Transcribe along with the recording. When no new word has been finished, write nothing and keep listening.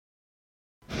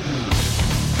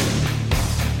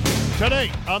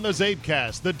Today on the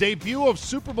Zabecast, the debut of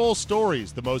Super Bowl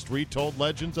stories, the most retold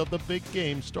legends of the big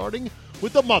game, starting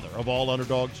with the mother of all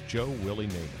underdogs, Joe Willie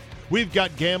Namath. We've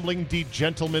got gambling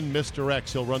gentleman Mr.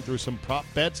 X. He'll run through some prop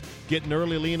bets, get an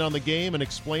early lean on the game, and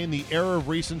explain the error of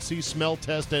recency, smell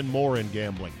test, and more in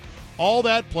gambling. All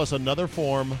that plus another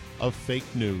form of fake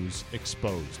news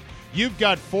exposed. You've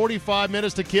got 45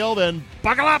 minutes to kill, then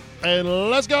buckle up and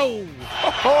let's go.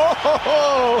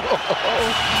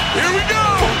 Here we go.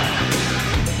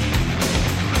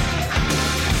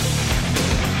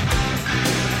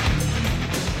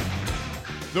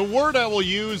 The word I will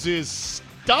use is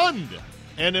stunned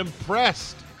and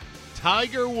impressed.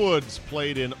 Tiger Woods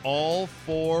played in all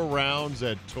 4 rounds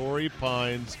at Torrey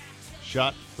Pines,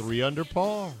 shot 3 under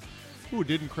par. Ooh,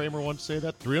 didn't Kramer once say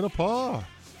that? 3 under par.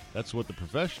 That's what the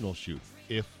professionals shoot,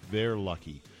 if they're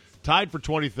lucky. Tied for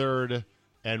 23rd,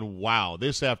 and wow,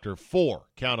 this after 4,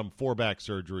 count them, 4 back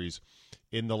surgeries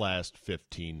in the last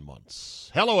 15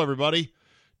 months. Hello, everybody.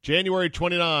 January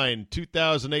 29,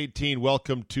 2018.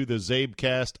 Welcome to the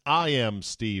Zabecast. I am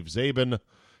Steve Zabin,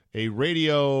 a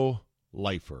radio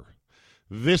lifer.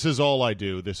 This is all I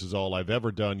do. This is all I've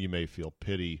ever done. You may feel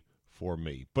pity for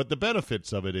me. But the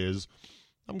benefits of it is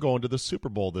I'm going to the Super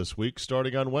Bowl this week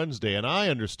starting on Wednesday, and I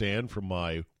understand from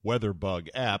my WeatherBug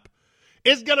app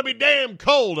it's going to be damn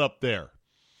cold up there.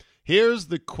 Here's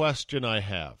the question I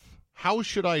have. How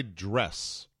should I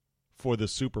dress for the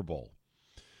Super Bowl?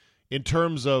 In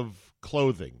terms of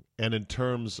clothing and in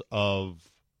terms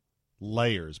of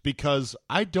layers, because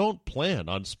I don't plan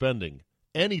on spending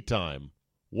any time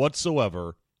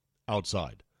whatsoever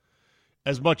outside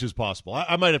as much as possible.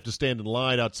 I might have to stand in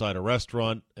line outside a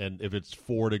restaurant, and if it's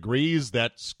 4 degrees,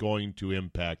 that's going to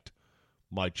impact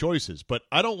my choices. But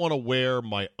I don't want to wear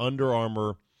my Under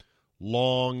Armour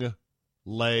long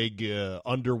leg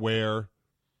underwear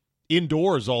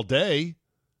indoors all day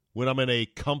when I'm in a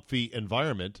comfy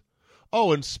environment.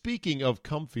 Oh, and speaking of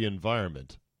comfy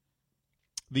environment,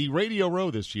 the Radio Row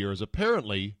this year is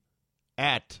apparently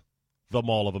at the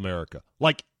Mall of America.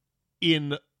 Like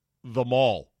in the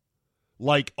mall.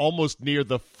 Like almost near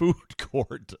the food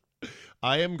court.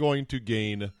 I am going to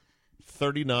gain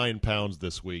 39 pounds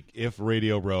this week if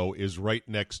Radio Row is right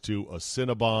next to a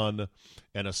Cinnabon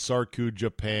and a Sarku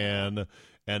Japan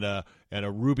and a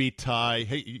Ruby Thai.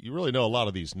 Hey, you really know a lot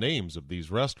of these names of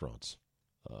these restaurants.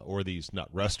 Or these,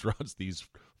 not restaurants, these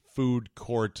food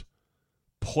court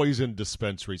poison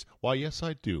dispensaries. Why, yes,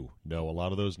 I do know a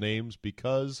lot of those names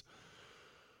because,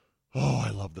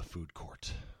 I love the food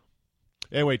court.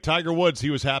 Anyway, Tiger Woods, he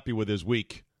was happy with his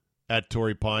week at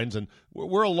Torrey Pines, and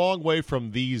we're a long way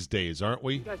from these days, aren't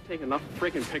we? You guys take enough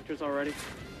freaking pictures already?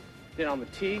 Did it on the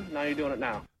tee, now you're doing it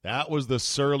now. That was the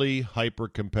surly,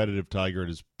 hyper-competitive Tiger at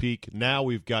his peak. Now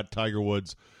we've got Tiger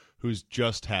Woods, who's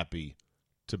just happy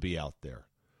to be out there.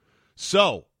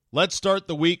 So, let's start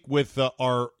the week with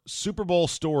our Super Bowl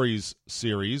Stories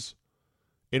series,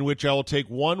 in which I will take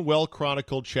one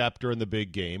well-chronicled chapter in the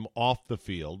big game off the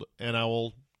field, and I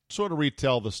will sort of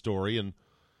retell the story, and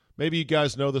maybe you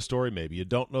guys know the story, maybe you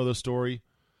don't know the story.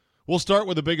 We'll start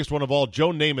with the biggest one of all, Joe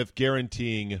Namath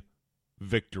guaranteeing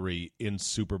victory in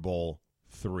Super Bowl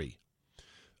III.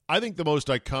 I think the most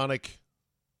iconic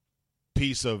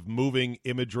piece of moving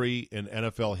imagery in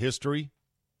NFL history,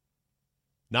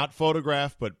 not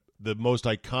photograph, but the most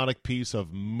iconic piece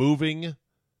of moving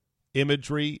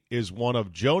imagery is one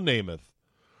of Joe Namath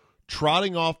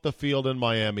trotting off the field in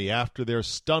Miami after their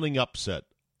stunning upset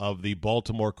of the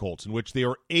Baltimore Colts, in which they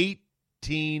are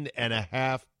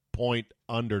 18.5-point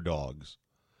underdogs.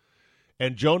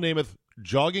 And Joe Namath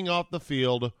jogging off the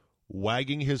field,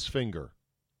 wagging his finger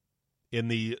in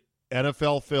the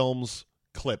NFL Films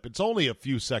clip. It's only a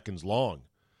few seconds long.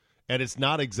 And it's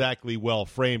not exactly well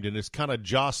framed, and it's kind of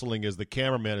jostling as the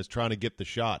cameraman is trying to get the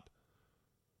shot.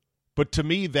 But to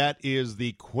me, that is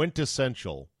the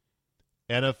quintessential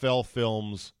NFL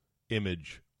Films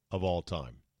image of all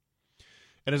time.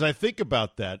 And as I think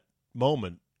about that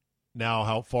moment, now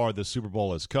how far the Super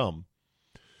Bowl has come,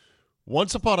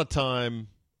 once upon a time,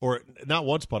 or not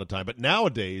once upon a time, but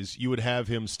nowadays you would have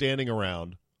him standing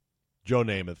around, Joe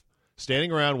Namath,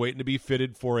 standing around waiting to be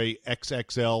fitted for a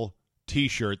XXL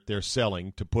T-shirt they're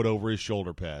selling to put over his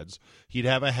shoulder pads. He'd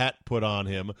have a hat put on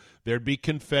him. There'd be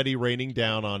confetti raining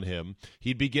down on him.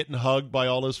 He'd be getting hugged by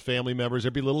all his family members.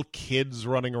 There'd be little kids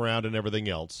running around and everything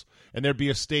else. And there'd be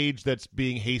a stage that's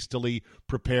being hastily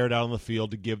prepared out on the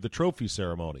field to give the trophy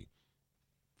ceremony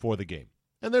for the game.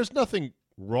 And there's nothing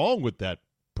wrong with that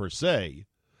per se,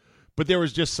 but there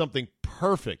was just something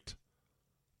perfect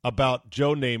about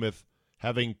Joe Namath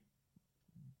having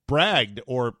bragged,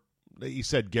 or he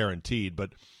said guaranteed,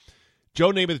 but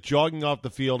Joe Namath jogging off the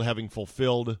field having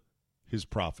fulfilled his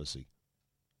prophecy.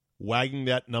 Wagging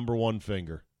that number one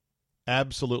finger.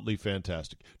 Absolutely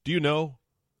fantastic. Do you know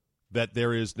that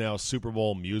there is now Super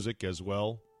Bowl music as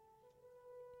well?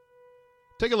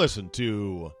 Take a listen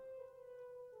to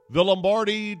the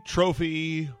Lombardi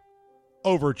Trophy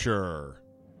Overture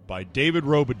by David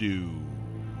Robidoux.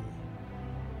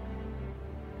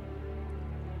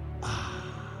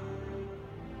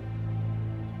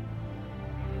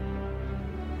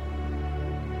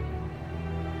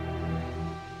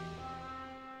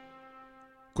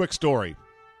 Quick story.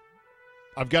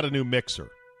 I've got a new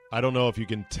mixer. I don't know if you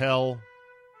can tell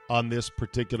on this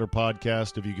particular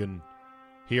podcast, if you can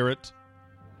hear it.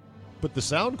 But the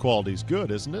sound quality's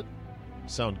good, isn't it?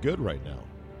 Sound good right now,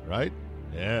 right?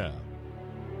 Yeah.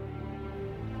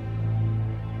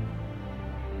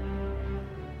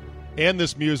 And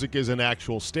this music is in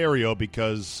actual stereo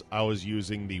because I was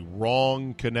using the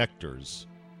wrong connectors,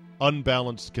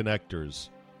 unbalanced connectors,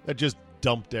 that just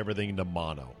dumped everything into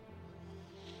mono.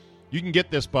 You can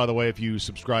get this, by the way, if you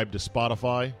subscribe to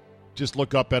Spotify. Just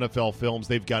look up NFL Films.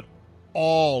 They've got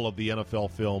all of the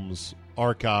NFL Films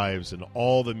archives and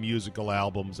all the musical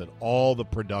albums and all the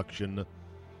production.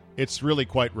 It's really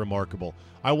quite remarkable.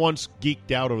 I once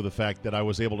geeked out over the fact that I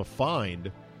was able to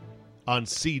find on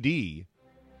CD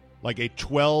like a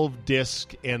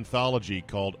 12-disc anthology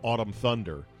called Autumn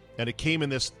Thunder. And it came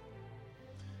in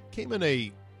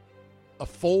a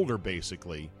folder,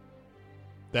 basically,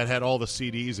 that had all the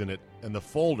CDs in it, and the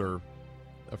folder,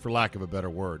 for lack of a better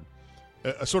word,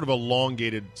 a sort of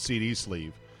elongated CD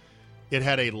sleeve. It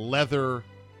had a leather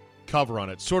cover on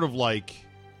it, sort of like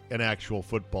an actual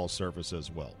football surface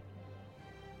as well.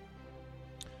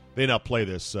 They now play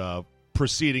this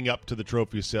proceeding up to the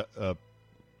trophy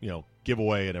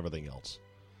giveaway and everything else.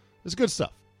 It's good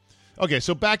stuff. Okay,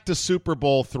 so back to Super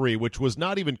Bowl III, which was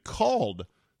not even called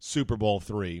Super Bowl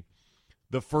III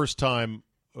the first time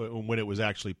when it was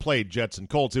actually played, Jets and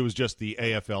Colts. It was just the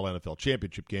AFL-NFL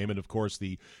championship game, and of course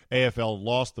the AFL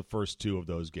lost the first two of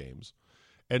those games.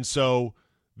 And so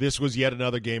this was yet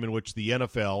another game in which the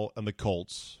NFL and the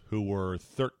Colts, who were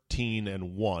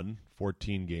 13-1,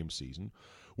 14-game season,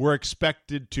 were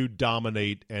expected to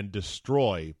dominate and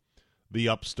destroy the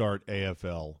upstart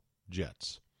AFL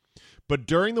Jets. But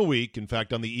during the week, in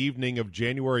fact, on the evening of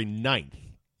January 9th,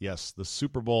 yes, the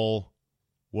Super Bowl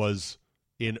was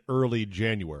in early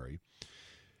January.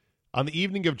 On the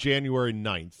evening of January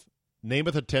 9th,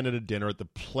 Namath attended a dinner at the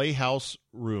Playhouse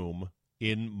Room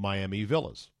in Miami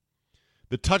Villas.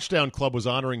 The Touchdown Club was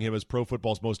honoring him as pro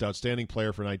football's most outstanding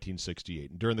player for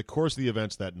 1968. And during the course of the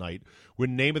events that night,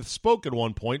 when Namath spoke at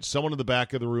one point, someone in the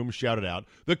back of the room shouted out,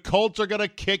 "The Colts are going to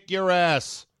kick your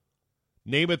ass."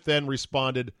 Namath then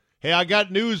responded, "Hey, I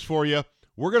got news for you.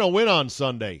 We're going to win on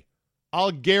Sunday.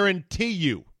 I'll guarantee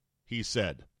you," he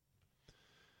said.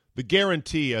 The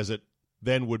guarantee, as it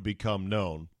then would become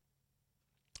known,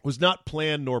 was not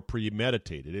planned nor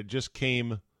premeditated. It just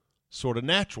came sort of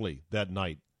naturally that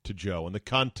night to Joe in the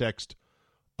context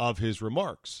of his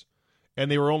remarks. And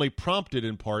they were only prompted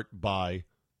in part by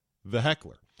the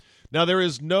heckler. Now, there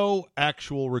is no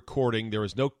actual recording. There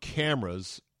is no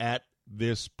cameras at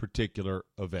this particular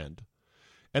event.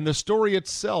 And the story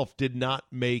itself did not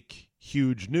make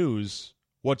huge news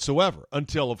whatsoever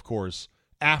until, of course,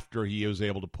 after he was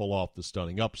able to pull off the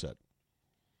stunning upset.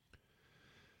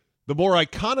 The more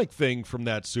iconic thing from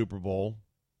that Super Bowl,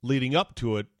 leading up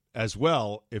to it as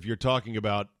well, if you're talking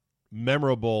about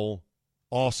memorable,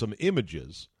 awesome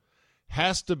images,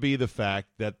 has to be the fact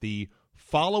that the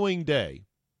following day,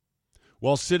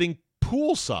 while sitting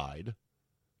poolside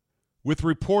with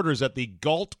reporters at the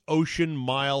Galt Ocean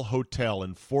Mile Hotel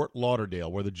in Fort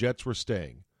Lauderdale, where the Jets were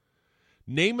staying,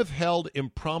 Namath held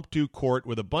impromptu court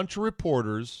with a bunch of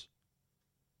reporters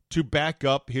to back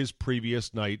up his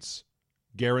previous night's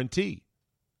guarantee.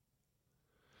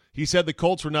 He said the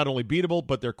Colts were not only beatable,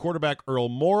 but their quarterback Earl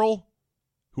Morrall,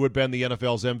 who had been the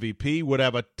NFL's MVP, would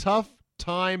have a tough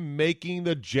time making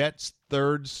the Jets'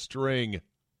 third string.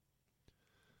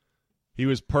 He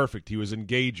was perfect. He was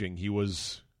engaging. He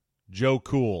was Joe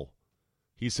Cool.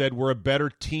 He said, "We're a better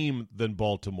team than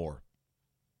Baltimore."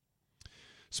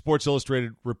 Sports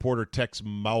Illustrated reporter Tex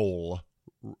Mowell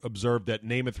observed that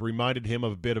Namath reminded him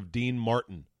of a bit of Dean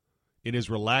Martin in his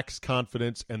relaxed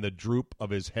confidence and the droop of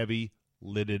his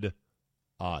heavy-lidded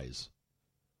eyes.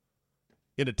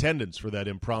 In attendance for that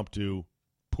impromptu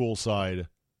poolside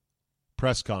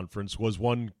press conference was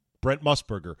one Brent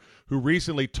Musburger, who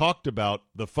recently talked about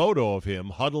the photo of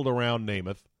him huddled around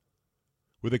Namath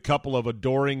with a couple of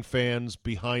adoring fans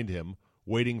behind him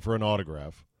waiting for an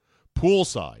autograph,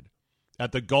 poolside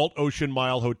at the Galt Ocean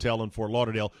Mile Hotel in Fort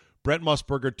Lauderdale. Brent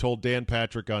Musburger told Dan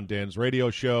Patrick on Dan's radio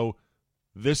show,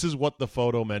 this is what the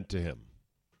photo meant to him.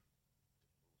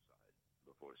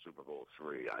 Before Super Bowl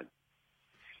III,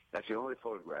 that's the only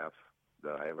photograph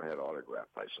that I ever had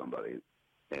autographed by somebody.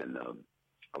 And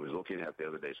I was looking at the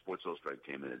other day, Sports Illustrated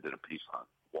came in and did a piece on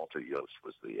Walter Yost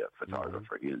was the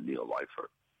photographer, he and Neil Leifer.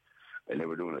 And they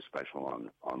were doing a special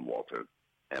on Walter.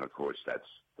 And, of course, that's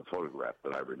the photograph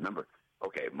that I remember.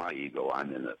 Okay, my ego,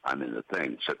 I'm in the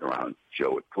thing, sitting around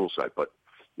Joe at poolside. But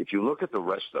if you look at the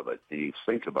rest of it and you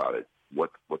think about it,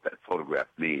 what that photograph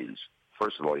means,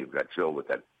 first of all, you've got Joe with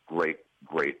that great,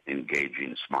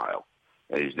 engaging smile.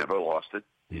 And he's never lost it.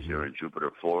 He's here in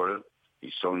Jupiter, Florida.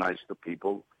 He's so nice to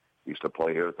people. He used to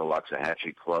play here at the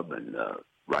Loxahatchee Club and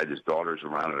ride his daughters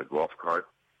around in a golf cart.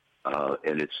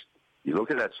 And you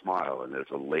look at that smile, and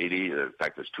there's a lady, in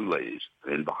fact, there's two ladies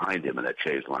in behind him in that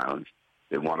chaise lounge.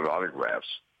 They wanted autographs,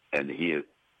 and he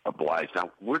obliged.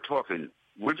 Now, we're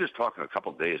just talking a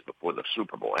couple of days before the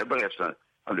Super Bowl. Everybody has to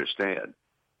understand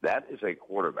that is a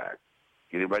quarterback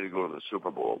getting ready to go to the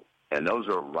Super Bowl, and those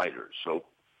are writers. So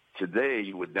today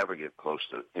you would never get close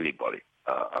to anybody,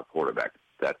 a quarterback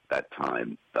that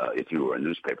time, if you were a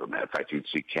newspaper man. In fact, you'd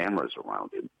see cameras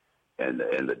around him and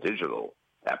the digital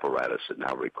apparatus that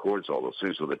now records all those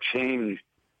things. So the change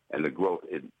and the growth,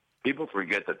 people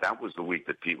forget that was the week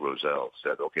that Pete Rozelle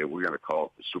said, okay, we're going to call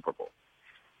it the Super Bowl.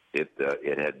 It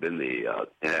had been the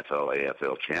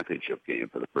NFL-AFL championship game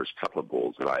for the first couple of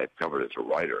bowls that I had covered as a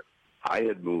writer. I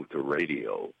had moved to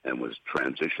radio and was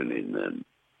transitioning then.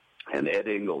 And Ed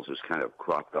Ingles is kind of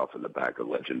cropped off in the back of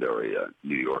legendary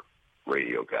New York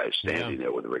radio guys standing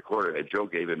there with a recorder. And Joe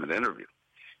gave him an interview.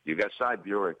 You got Cy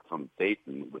Burek from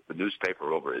Dayton with the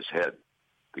newspaper over his head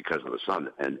because of the sun.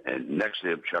 And next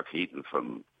to him, Chuck Heaton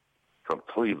from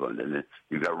Cleveland. And then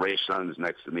you got Ray Sons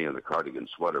next to me in the cardigan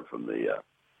sweater from the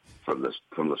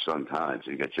Sun-Times.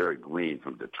 You got Jerry Green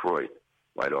from Detroit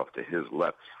right off to his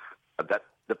left. That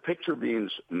the picture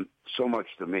means so much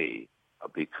to me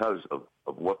because of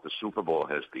what the Super Bowl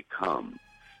has become,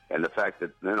 and the fact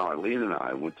that then Arlene and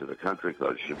I went to the country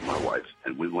club, she was my wife,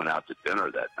 and we went out to dinner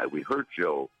that night. We heard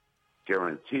Joe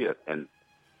guarantee it, and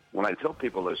when I tell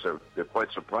people this, they're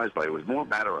quite surprised by it. It was more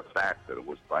matter of fact than it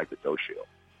was braggadocio.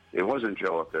 It wasn't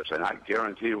Joe up there saying, I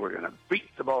guarantee you we're going to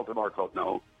beat the Baltimore Colts.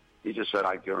 No, he just said,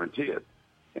 I guarantee it,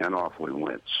 and off we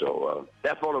went. So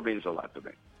that photo means a lot to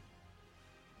me.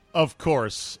 Of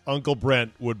course, Uncle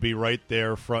Brent would be right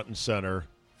there front and center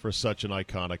for such an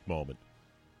iconic moment.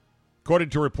 According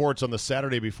to reports on the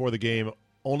Saturday before the game,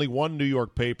 only one New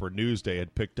York paper, Newsday,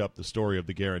 had picked up the story of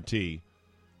the guarantee.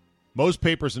 Most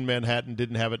papers in Manhattan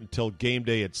didn't have it until game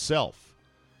day itself.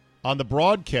 On the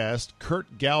broadcast,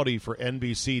 Kurt Gowdy for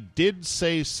NBC did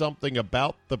say something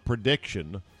about the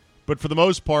prediction, but for the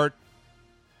most part,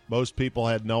 most people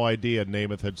had no idea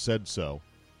Namath had said so.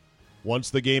 Once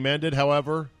the game ended,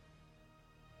 however,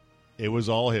 it was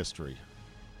all history.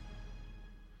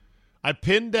 I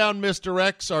pinned down Mr.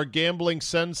 X, our gambling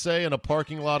sensei, in a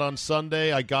parking lot on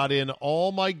Sunday. I got in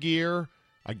all my gear.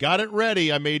 I got it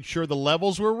ready. I made sure the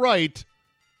levels were right.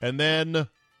 And then,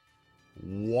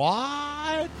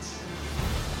 what?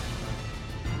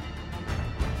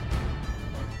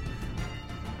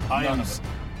 I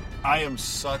am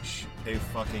such a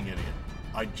fucking idiot.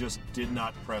 I just did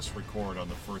not press record on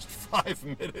the first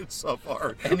 5 minutes of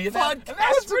our podcast. That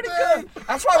was pretty good.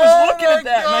 That's why I was looking at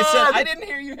that, and I said, I didn't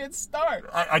hear you hit start.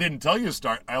 I didn't tell you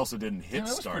start. I also didn't hit That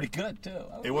was start. pretty good, too.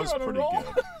 It was pretty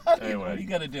good. Anyway. What do you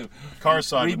got to do?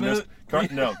 Carside with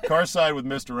Carside with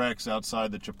Mr. X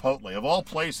outside the Chipotle. Of all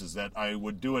places that I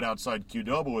would do it outside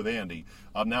Qdoba with Andy,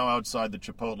 I'm now outside the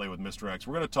Chipotle with Mr. X.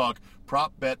 We're going to talk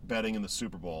prop betting in the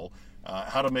Super Bowl,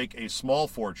 how to make a small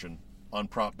fortune on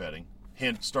prop betting.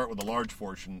 Hint, start with a large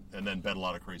fortune and then bet a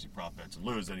lot of crazy prop bets and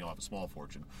lose, then you'll have a small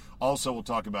fortune. Also, we'll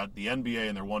talk about the NBA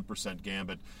and their 1%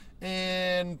 gambit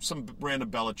and some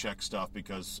random Belichick stuff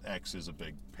because X is a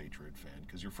big Patriot fan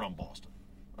because you're from Boston.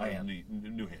 I am.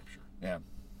 New Hampshire. Yeah.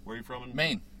 Where are you from?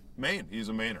 Maine. Maine. He's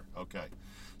a Mainer. Okay.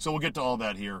 So we'll get to all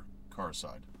that here,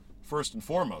 Carside. First and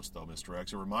foremost, though, Mr.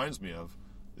 X, it reminds me of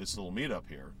this little meetup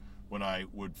here. When I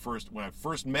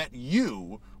first met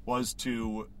you was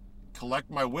to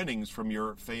collect my winnings from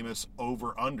your famous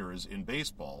over-unders in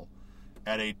baseball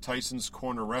at a Tyson's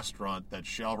Corner restaurant that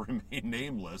shall remain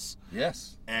nameless.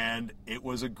 Yes. And it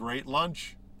was a great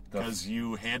lunch because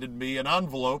you handed me an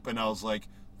envelope, and I was like,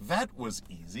 that was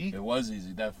easy. It was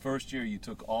easy. That first year, you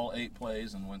took all 8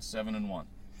 plays and went 7-1.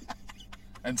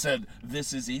 And said,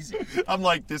 this is easy. I'm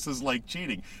like, this is like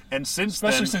cheating. And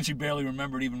Especially since you barely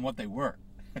remembered even what they were.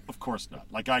 Of course not.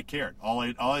 Like, I cared. All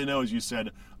I know is you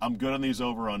said, I'm good on these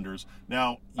over-unders.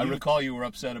 Now, I recall you were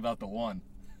upset about the one.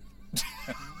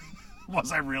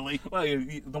 Was I really? Well,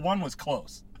 the one was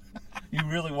close. You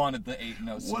really wanted the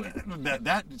 8-0 What,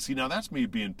 sweep. see, now that's me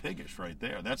being piggish right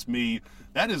there.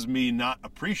 That is me not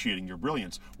appreciating your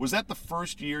brilliance. Was that the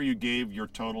first year you gave your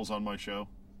totals on my show?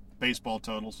 Baseball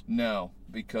totals? No,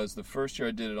 because the first year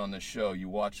I did it on the show, you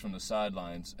watched from the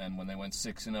sidelines, and when they went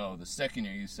 6-0, the second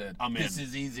year you said, "This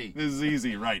is easy." This is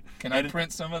easy, right. Can I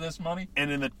print some of this money? And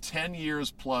in the 10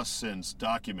 years plus since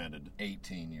documented.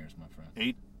 18 years, my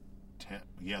friend. 10,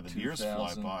 yeah, the years fly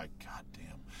 2000. by. God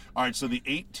damn. All right, so the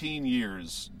 18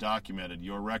 years documented,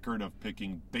 your record of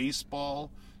picking baseball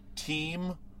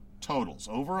team totals,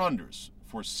 over-unders,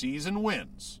 for season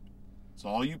wins. So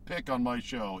all you pick on my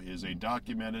show is a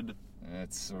documented...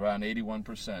 It's around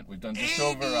 81%. We've done just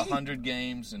over 100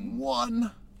 games and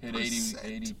 1%. hit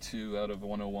 82 out of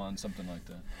 101, something like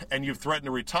that. And you've threatened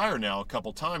to retire now a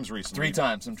couple times recently. 3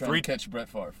 times. I'm trying to catch Brett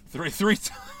Favre.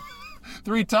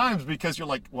 Three times because you're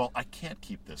like, well, I can't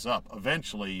keep this up.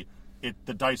 Eventually,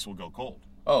 the dice will go cold.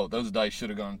 Oh, those dice should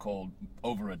have gone cold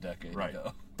over a decade Right.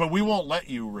 ago. But we won't let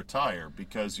you retire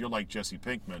because you're like Jesse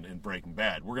Pinkman in Breaking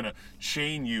Bad. We're going to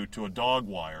chain you to a dog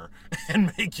wire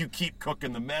and make you keep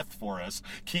cooking the meth for us,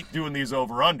 keep doing these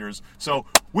over-unders. So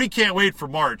we can't wait for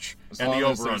March and the As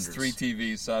long as over-unders. there's 3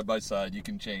 TVs side by side, you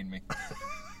can chain me.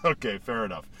 Okay, fair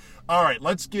enough. All right,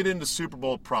 let's get into Super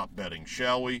Bowl prop betting,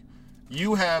 shall we?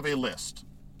 You have a list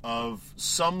of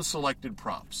some selected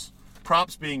props.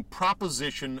 Props being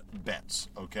proposition bets,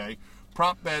 okay?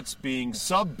 Prop bets being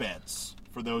sub-bets,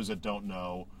 for those that don't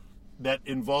know, that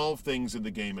involve things in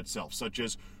the game itself, such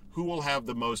as who will have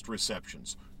the most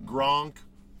receptions, Gronk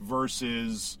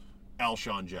versus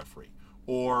Alshon Jeffrey,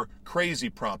 or crazy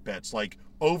prop bets like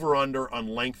over-under on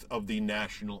length of the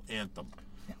national anthem.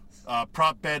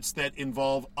 Prop bets that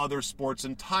involve other sports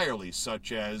entirely,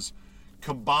 such as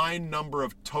combined number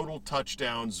of total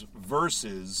touchdowns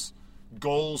versus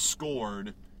goals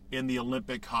scored in the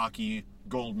Olympic hockey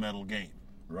gold medal game.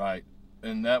 Right.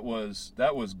 And that was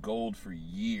gold for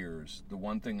years. The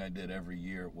one thing I did every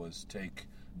year was take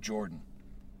Jordan.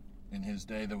 In his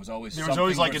day, there was always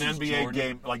like an versus NBA Jordan.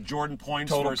 game, like Jordan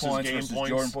points Total versus points game versus points.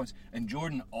 Jordan points. And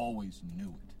Jordan always knew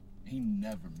it. He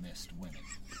never missed winning.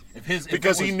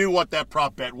 Because he knew what that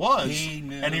prop bet was. He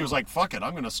knew. And he was like, fuck it,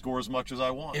 I'm going to score as much as I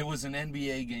want. It was an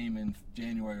NBA game in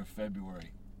January or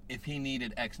February. If he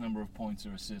needed X number of points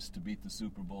or assists to beat the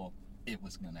Super Bowl, it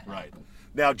was going to happen. Right.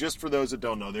 Now, just for those that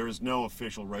don't know, there is no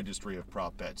official registry of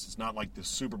prop bets. It's not like the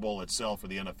Super Bowl itself or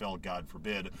the NFL, God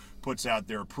forbid, puts out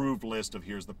their approved list of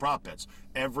here's the prop bets.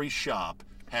 Every shop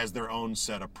has their own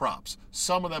set of props.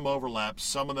 Some of them overlap,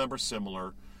 some of them are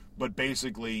similar, but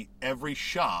basically every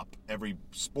shop, every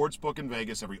sports book in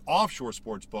Vegas, every offshore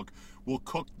sports book will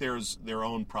cook their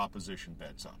own proposition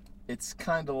bets up. It's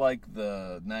kind of like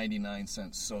the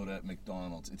 99-cent soda at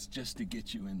McDonald's. It's just to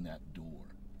get you in that door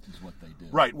is what they do.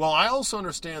 Right. Well, I also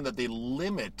understand that they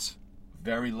limit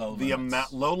very low the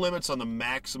limits. low limits on the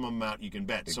maximum amount you can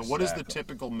bet. So what is the Exactly.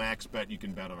 typical max bet you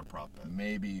can bet on a prop bet?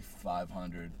 Maybe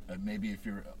 500. Maybe if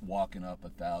you're walking up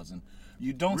 1,000.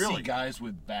 You don't Really? see guys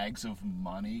with bags of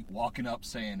money walking up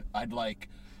saying, "I'd like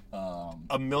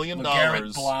 $1 million.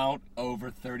 Garrett Blount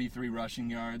over 33 rushing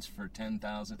yards for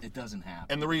 10,000." It doesn't happen.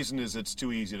 And the reason is it's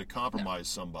too easy to compromise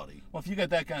somebody. Well, if you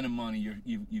got that kind of money,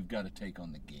 you've got to take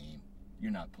on the game. You're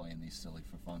not playing these silly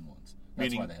for fun ones.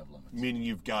 That's why they have limits. Meaning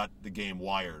you've got the game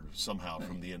wired somehow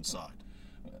from the inside.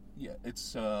 Yeah,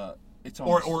 it's Or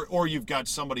almost, you've got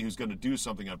somebody who's going to do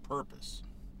something on purpose.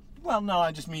 Well, no,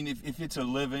 I just mean if it's a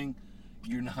living,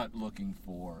 you're not looking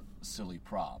for silly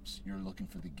props. You're looking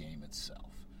for the game itself.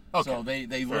 Okay, So they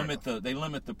fair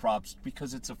limit the props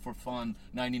because it's a for fun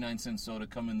 99-cent soda.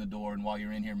 Come in the door, and while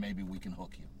you're in here, maybe we can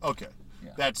hook you. Okay.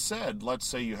 Yeah. That said, let's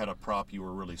say you had a prop you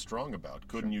were really strong about.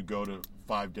 Couldn't you go to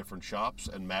 5 different shops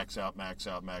and max out?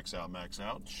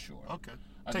 Sure. Okay.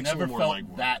 I've Takes a never little more felt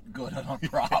legwork. that good on a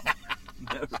prop.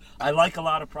 I like a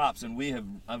lot of props,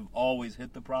 and I've always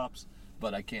hit the props,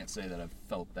 but I can't say that I've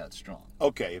felt that strong.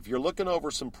 Okay, if you're looking over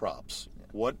some props,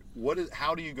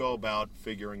 how do you go about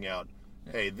figuring out,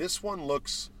 hey, this one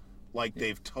looks like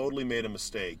they've totally made a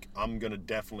mistake. I'm going to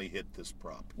definitely hit this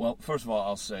prop. Well, first of all,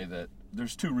 I'll say that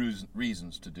there's 2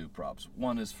 reasons to do props.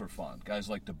 One is for fun. Guys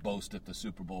like to boast at the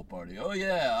Super Bowl party. Oh,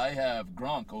 yeah, I have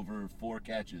Gronk over 4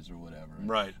 catches or whatever. And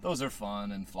Right. those are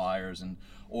fun, and flyers,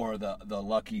 or the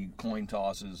lucky coin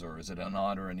tosses, or is it an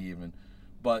odd or an even.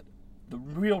 But the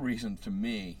real reason to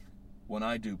me, when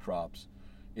I do props,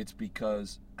 it's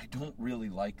because I don't really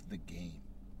like the game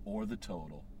or the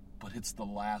total, but it's the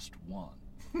last one.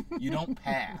 You don't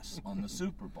pass on the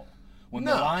Super Bowl. When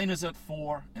the line is at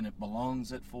 4 and it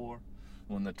belongs at 4,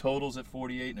 when the total's at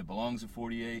 48 and it belongs at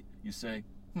 48, you say,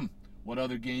 What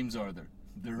other games are there?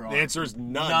 There are. The answer is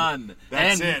none. None.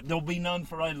 That's and it. There'll be none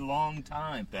for a long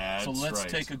time. That's so let's right.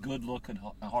 take a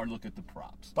hard look at the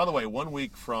props. By the way, 1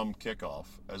 week from kickoff,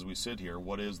 as we sit here,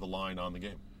 what is the line on the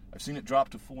game? I've seen it drop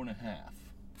to 4.5.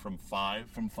 From 5?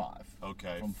 From 5.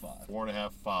 Okay. From 5.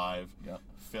 4.5, 5. Yep.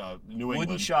 New England.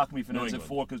 Wouldn't shock me if it New ends at England.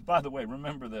 4. Because, by the way,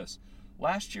 remember this.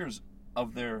 Last year's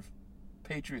of their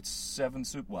Patriots 7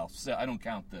 Super... Well, I don't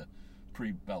count the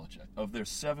pre-Belichick. Of their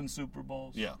 7 Super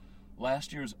Bowls, Yeah.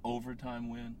 last year's overtime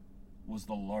win was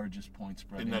the largest point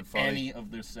spread Isn't in that funny? any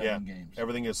of their 7 games.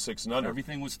 Everything is 6 and under.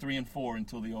 Everything was 3 and 4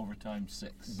 until the overtime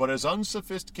 6. But as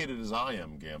unsophisticated as I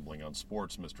am gambling on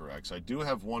sports, Mr. X, I do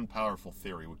have one powerful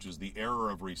theory, which is the error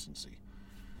of recency,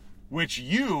 which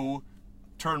you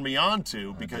turned me on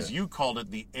to because did. you called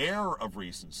it the error of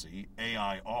recency,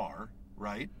 AIR,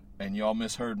 right? And y'all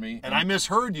misheard me. And I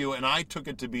misheard you, and I took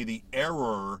it to be the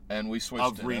error and we switched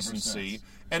of it recency. ever since.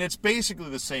 And it's basically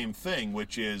the same thing,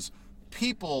 which is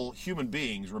people, human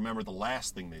beings, remember the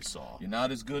last thing they saw. You're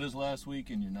not as good as last week,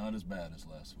 and you're not as bad as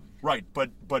last week. Right, but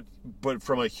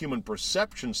from a human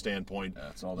perception standpoint,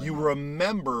 That's all they you know.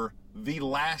 remember the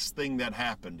last thing that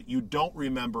happened. You don't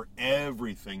remember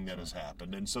everything that has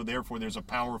happened, and so therefore there's a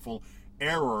powerful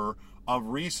error of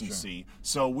recency.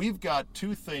 So we've got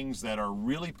 2 things that are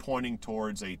really pointing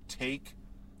towards a take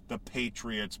the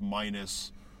Patriots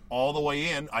minus all the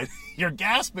way in. You're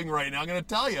gasping right now, I'm going to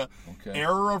tell you. Okay.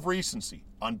 Error of recency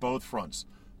on both fronts.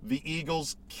 The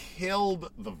Eagles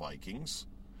killed the Vikings,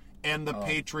 and the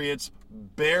Patriots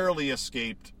barely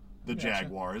escaped the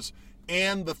Jaguars.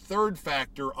 And the third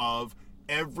factor of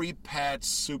every Pats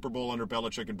Super Bowl under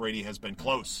Belichick and Brady has been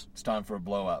close. It's time for a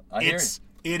blowout. I hear you.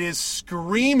 It is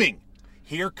screaming.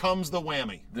 Here comes the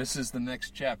whammy. This is the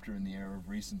next chapter in the era of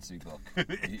recency book.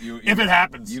 If it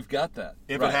happens. You've got that.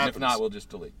 If it Right, and happens. If not, we'll just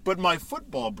delete. But my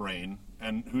football brain,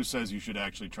 and who says you should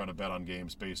actually try to bet on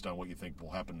games based on what you think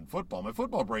will happen in football? My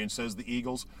football brain says the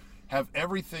Eagles have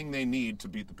everything they need to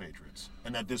beat the Patriots,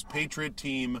 and that this Patriot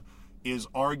team is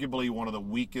arguably one of the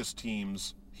weakest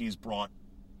teams he's brought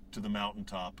to the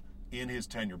mountaintop in his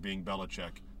tenure, being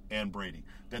Belichick and Brady.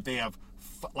 That they have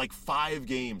like 5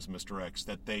 games, Mr. X,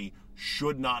 that they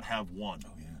should not have won. Oh,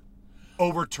 yeah.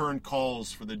 Overturned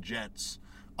calls for the Jets,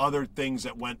 other things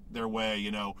that went their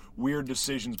way, weird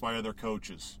decisions by other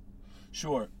coaches.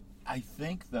 Sure. I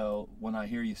think, though, when I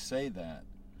hear you say that,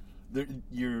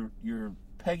 you're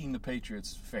pegging the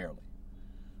Patriots fairly.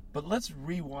 But let's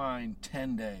rewind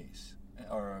 10 days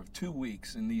or 2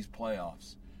 weeks in these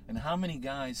playoffs. And how many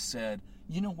guys said,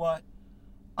 you know what?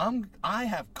 I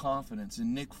have confidence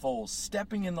in Nick Foles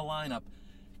stepping in the lineup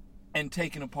and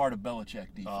taking apart a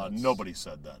Belichick defense. Nobody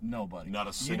said that. Nobody. Not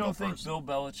a single You don't person. think Bill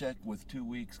Belichick, with 2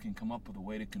 weeks, can come up with a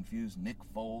way to confuse Nick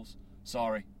Foles?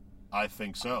 Sorry, I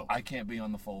think so. I can't be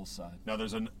on the Foles side. Now,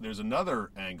 there's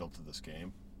another angle to this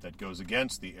game that goes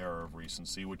against the error of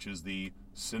recency, which is the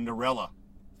Cinderella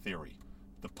theory.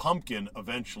 The pumpkin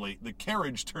eventually, the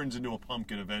carriage turns into a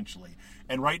pumpkin eventually.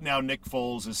 And right now, Nick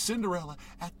Foles is Cinderella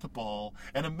at the ball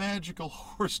and a magical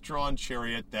horse-drawn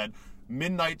chariot that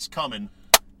midnight's coming,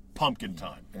 pumpkin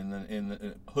time. In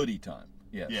the hoodie time.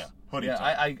 Yes. Yeah, hoodie yeah,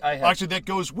 time. I have Actually, that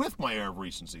goes with my error of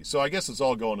recency. So I guess it's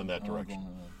all going in that direction.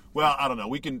 Well, I don't know.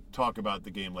 We can talk about the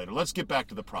game later. Let's get back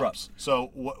to the props. So,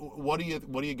 what do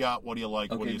you got? What do you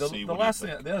like? Okay, What do you the see? the What do you last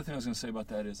think? thing, the other thing I was going to say about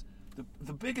that is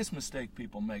the biggest mistake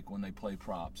people make when they play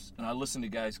props, and I listen to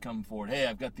guys come forward, hey,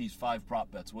 I've got these 5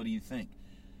 prop bets. What do you think?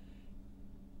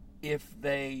 If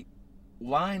they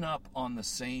line up on the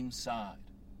same side,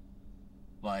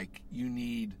 like you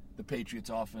need the Patriots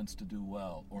offense to do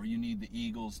well, or you need the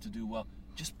Eagles to do well,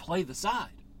 just play the side.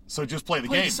 So just play the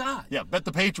Play the game. side. Yeah, bet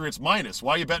the Patriots minus.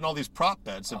 Why are you betting all these prop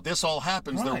bets? If this all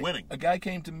happens, they're Right. winning. A guy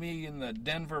came to me in the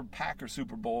Denver Packer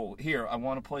Super Bowl. Here, I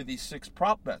want to play these 6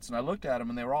 prop bets. And I looked at them,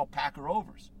 and they were all Packer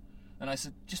overs. And I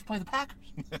said, just play the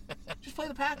Packers. Just play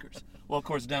the Packers. Well, of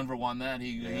course, Denver won that.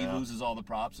 He loses all the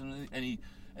props. And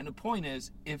the point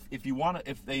is, if you want to,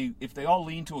 if they all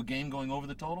lean to a game going over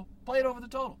the total, play it over the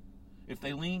total. If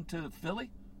they lean to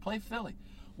Philly, play Philly.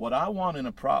 What I want in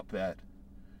a prop bet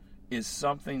is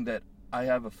something that I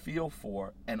have a feel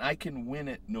for, and I can win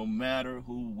it no matter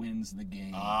who wins the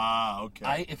game. Ah,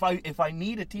 okay. If I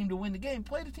need a team to win the game,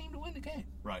 play the team to win the game.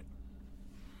 Right.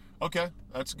 Okay,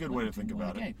 that's a good way to think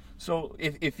about it. So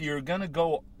if you're gonna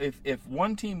go, if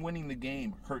one team winning the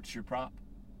game hurts your prop,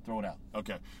 throw it out.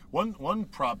 Okay. One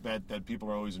prop bet that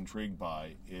people are always intrigued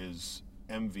by is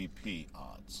MVP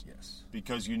odds. Yes.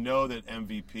 Because you know that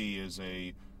MVP is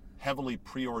a heavily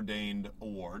preordained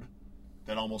award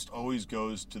that almost always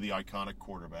goes to the iconic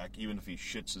quarterback, even if he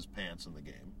shits his pants in the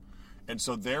game. And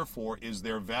so, therefore, is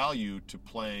there value to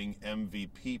playing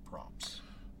MVP props?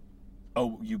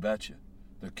 Oh, you betcha.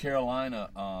 The Carolina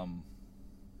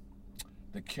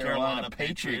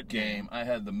Patriot game, I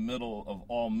had the middle of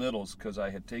all middles because I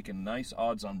had taken nice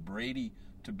odds on Brady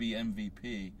to be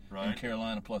MVP and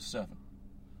Carolina +7.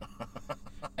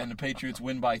 And the Patriots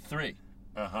win by 3.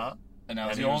 Uh-huh. And that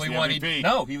was And the he was only the one MVP.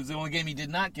 No, he was the only game he did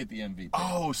not get the MVP.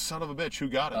 Oh, son of a bitch. Who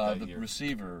got it that the year?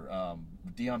 receiver,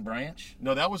 Deion Branch.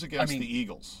 No, that was against the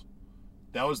Eagles.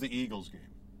 That was the Eagles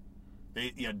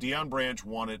game. Deion Branch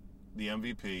won it, the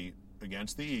MVP,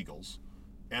 against the Eagles.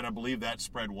 And I believe that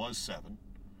spread was 7.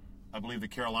 I believe the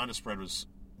Carolina spread was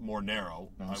more narrow.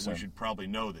 We should probably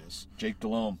know this. Jake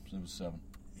Delhomme, it was 7.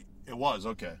 It was,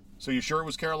 okay. So you sure it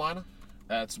was Carolina?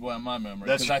 That's my memory.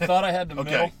 Because I thought I had the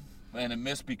Okay. middle, and it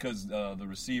missed because the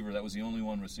receiver, that was the only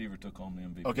one receiver took home the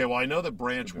MVP. Okay, well, I know that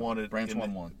Branch won it. Branch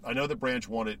won one. I know that Branch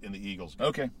won it in the Eagles game.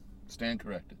 Okay, stand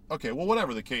corrected. Okay, well,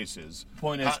 whatever the case is.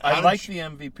 Point is, how I did like you- the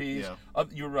MVPs. Yeah.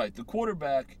 You're right. The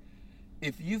quarterback,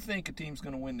 if you think a team's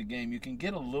going to win the game, you can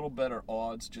get a little better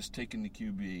odds just taking the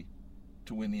QB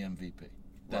to win the MVP.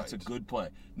 That's Right. a good play.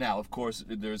 Now, of course,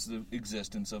 there's the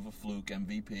existence of a fluke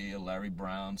MVP, a Larry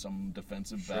Brown, some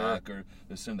defensive back, or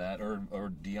this and that, or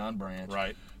Deion Branch.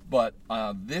 Right. But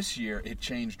this year, it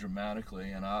changed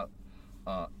dramatically, and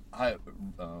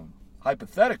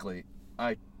hypothetically,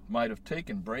 I might have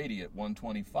taken Brady at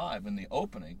 125 in the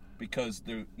opening because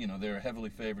they're heavily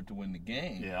favored to win the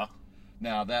game. Yeah.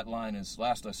 Now that line is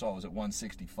last I saw was at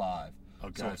 165.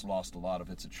 Okay. So it's lost a lot of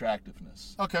its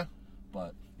attractiveness. Okay.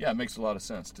 But yeah, it makes a lot of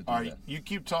sense to do All right, that. you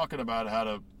keep talking about how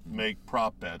to make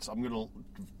prop bets. I'm going to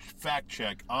fact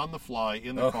check on the fly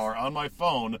in the car on my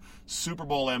phone Super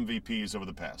Bowl MVPs over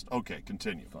the past. Okay,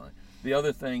 continue. Fine. The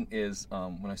other thing is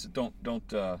when I said don't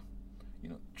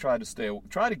try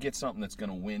to get something that's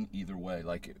going to win either way.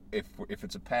 Like if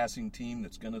it's a passing team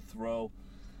that's going to throw,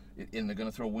 and they're going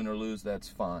to throw win or lose, that's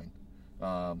fine.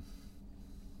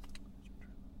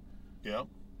 Yeah. All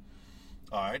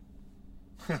right.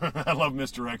 I love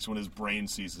Mr. X when his brain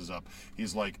seizes up.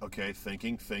 He's like, okay,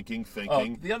 thinking.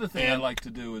 The other thing I and like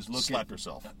to do is look slap at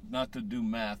yourself. Not to do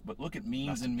math, but look at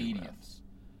means and medians.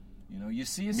 You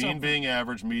see Mean something. being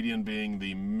average, median being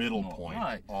the middle point,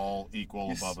 right. all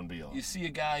equal above and beyond. You see a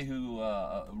guy who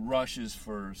rushes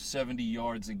for 70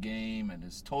 yards a game, and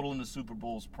his total in the Super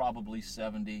Bowl is probably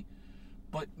 70,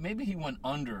 but maybe he went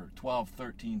under 12,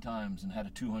 13 times and had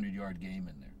a 200-yard game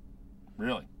in there.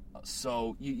 Really?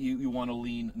 So you want to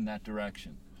lean in that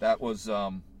direction. That was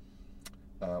and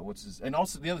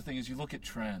also the other thing is you look at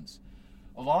trends.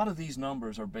 A lot of these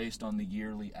numbers are based on the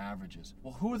yearly averages.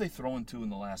 Well, who are they throwing to in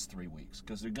the last 3 weeks?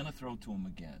 Because they're going to throw to them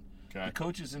again. Okay. The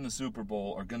coaches in the Super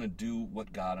Bowl are going to do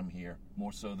what got them here,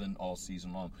 more so than all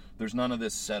season long. There's none of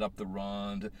this set up the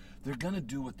run. They're going to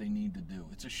do what they need to do.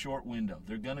 It's a short window.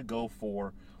 They're going to go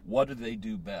for what do they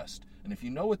do best. And if you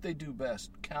know what they do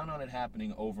best, count on it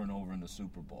happening over and over in the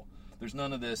Super Bowl. There's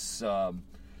none of this,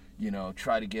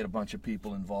 try to get a bunch of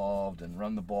people involved and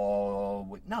run the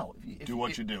ball. No. Do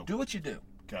what you do. Do what you do.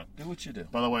 Okay. Do what you do.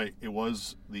 By the way, it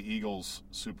was the Eagles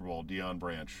Super Bowl, Deion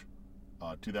Branch,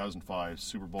 2005,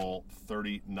 Super Bowl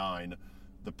 39.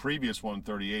 The previous one,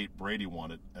 38, Brady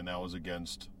won it, and that was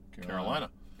against Carolina.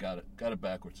 Got it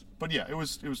backwards. But yeah, it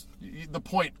was the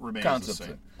point remains Concept the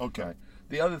same. thing. Okay. Right.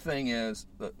 The other thing is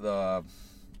the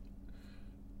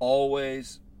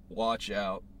always watch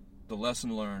out. The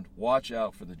lesson learned: watch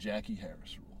out for the Jackie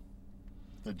Harris rule.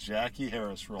 The Jackie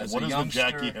Harris rule. As What a is the youngster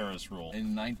Jackie Harris rule?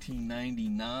 In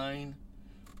 1999,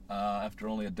 after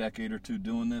only a decade or two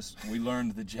doing this, we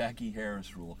learned the Jackie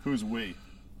Harris rule. Who's we?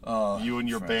 You and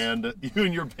your friends. band. You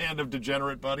and your band of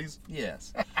degenerate buddies.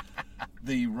 Yes.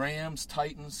 The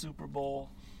Rams-Titans Super Bowl,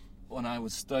 when I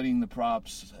was studying the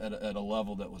props at a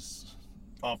level that was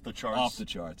Off the charts. off the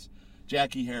charts.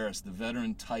 Jackie Harris, the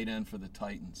veteran tight end for the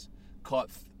Titans,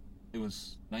 it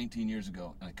was 19 years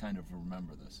ago, and I kind of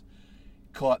remember this,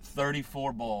 caught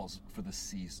 34 balls for the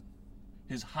season.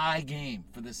 His high game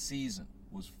for the season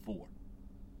was 4.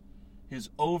 His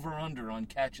over-under on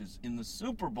catches in the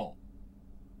Super Bowl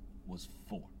was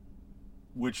 4.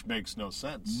 Which makes no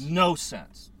sense. No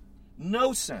sense.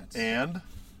 No sense. And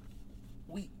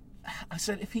I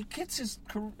said, if he gets his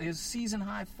season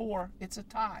high 4, it's a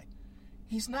tie.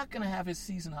 He's not going to have his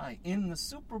season high in the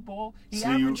Super Bowl. He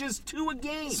averages 2 a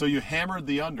game. so you hammered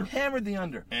the under. Hammered the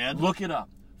under. And? Look it up.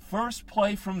 First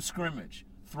play from scrimmage.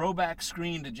 Throwback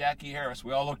screen to Jackie Harris.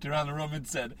 We all looked around the room and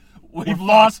said, we've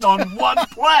lost on one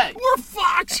play. We're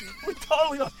fucked. We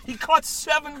totally lost. He caught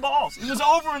 7 balls. It was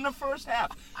over in the first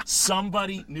half.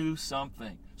 Somebody knew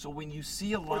something. So when you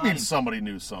see a line, What do you mean somebody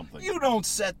knew something? you don't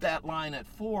set that line at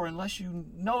 4 unless you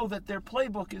know that their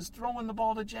playbook is throwing the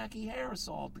ball to Jackie Harris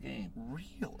all the game.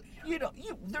 Really?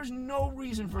 There's no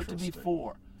reason for it to be Interesting.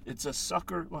 4. It's a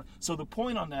sucker line. So the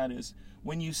point on that is,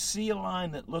 when you see a line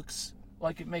that looks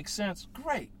like it makes sense,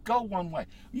 great, go one way.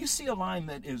 You see a line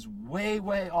that is way,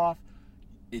 way off,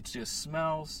 it just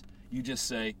smells. You just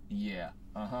say, yeah,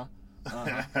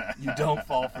 You don't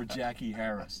fall for Jackie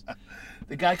Harris.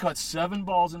 The guy caught 7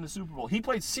 balls in the Super Bowl. He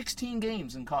played 16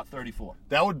 games and caught 34.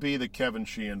 That would be the Kevin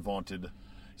Sheehan vaunted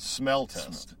smell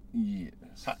test.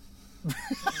 Yes.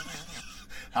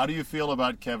 How do you feel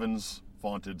about Kevin's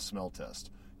vaunted smell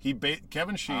test?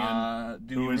 Kevin Sheehan,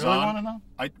 Do who you is really on, want to know?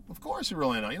 Of course you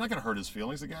really know. You're not going to hurt his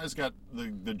feelings. The guy's got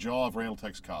the jaw of Randall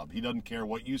Tex Cobb. He doesn't care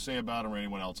what you say about him or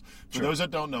anyone else. For those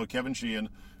that don't know, Kevin Sheehan,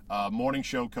 morning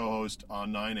show co-host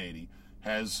on 980,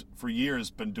 has for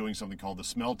years been doing something called the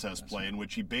smell test play, in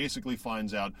which he basically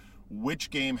finds out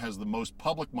which game has the most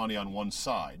public money on one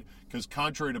side. Because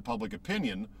contrary to public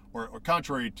opinion, or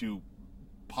contrary to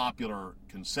popular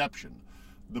conception,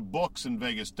 the books in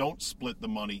Vegas don't split the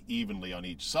money evenly on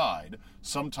each side.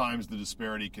 Sometimes the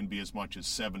disparity can be as much as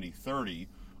 70-30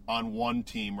 on one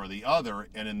team or the other,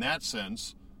 and in that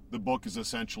sense, the book is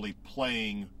essentially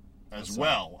playing as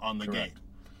well on the Correct. game.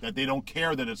 That they don't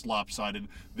care that it's lopsided.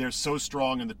 They're so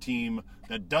strong in the team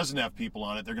that doesn't have people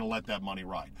on it, they're going to let that money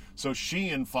ride. So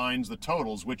Sheehan finds the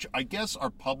totals, which I guess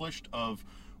are published, of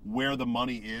where the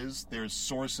money is. There's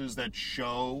sources that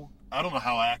show. I don't know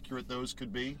how accurate those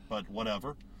could be, but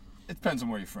whatever. It depends on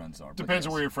where your friends are. Depends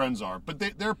on where your friends are. But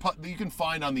you can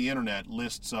find on the internet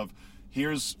lists of,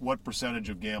 here's what percentage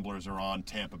of gamblers are on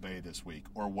Tampa Bay this week,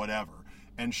 or whatever.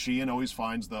 And Sheehan always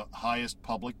finds the highest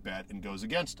public bet and goes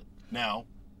against it. Now,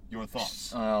 your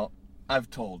thoughts. Well, I've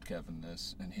told Kevin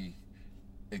this, and he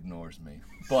ignores me.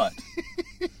 But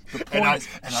the point is,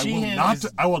 Sheehan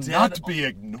I will is not dead be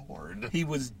ignored. He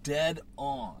was dead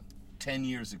on 10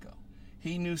 years ago.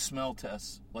 He knew smell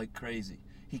tests like crazy.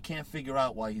 He can't figure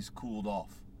out why he's cooled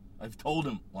off. I've told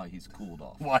him why he's cooled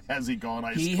off. Why has he gone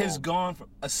ice He cold? has gone from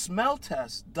a smell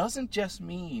test doesn't just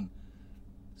mean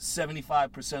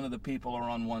 75% of the people are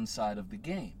on one side of the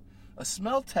game. A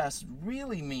smell test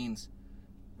really means,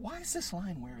 why is this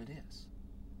line where it is?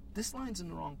 This line's in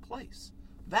the wrong place.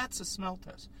 That's a smell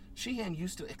test. Sheehan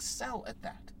used to excel at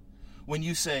that. When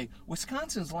you say,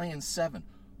 Wisconsin's laying 7,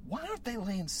 why aren't they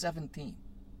laying 17?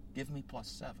 Give me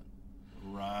 +7.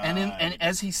 Right. And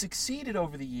as he succeeded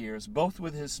over the years, both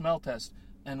with his smell test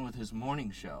and with his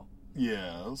morning show,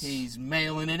 yes. he's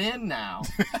mailing it in now.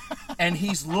 And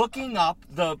he's looking up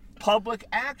the public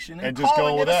action and just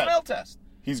calling going it with a that. smell test.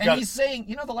 He's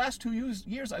saying, the last 2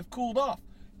 years I've cooled off.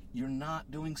 You're not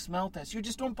doing smell tests. You're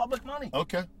just doing public money.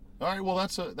 Okay. All right. Well,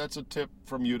 that's a tip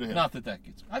from you to him. Not that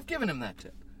gets. I've given him that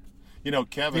tip.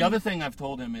 Kevin. The other thing I've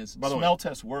told him is By the way- smell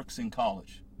test works in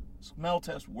college. Smell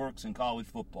test works in college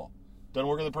football. doesn't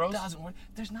work in the pros. Doesn't work.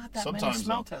 There's not that Sometimes many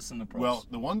smell though. tests in the pros. Well,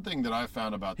 the one thing that I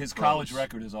found about his the pros, college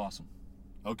record is awesome.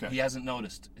 Okay. He hasn't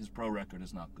noticed his pro record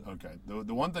is not good. Okay.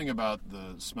 The one thing about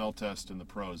the smell test in the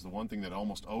pros, the one thing that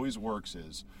almost always works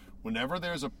is whenever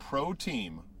there's a pro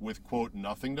team with, quote,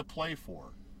 nothing to play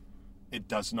for, it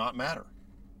does not matter.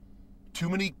 Too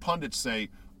many pundits say,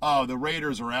 oh, the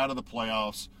Raiders are out of the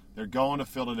playoffs. They're going to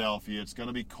Philadelphia. It's going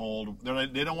to be cold.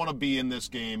 They don't want to be in this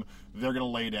game. They're going to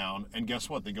lay down. And guess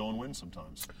what? They go and win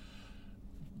sometimes.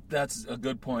 That's a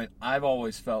good point. I've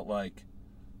always felt like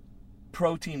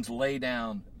pro teams lay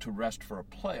down to rest for a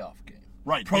playoff game.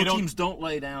 Right. Pro teams don't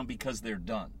lay down because they're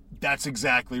done. That's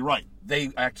exactly right.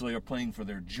 They actually are playing for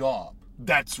their job.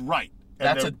 That's right. And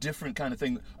That's they're- a different kind of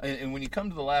thing. And when you come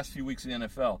to the last few weeks of the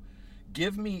NFL,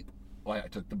 give me... Well, I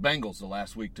took the Bengals the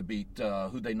last week to beat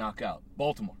who'd they knock out?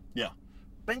 Baltimore. Yeah.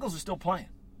 Bengals are still playing.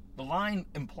 The line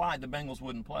implied the Bengals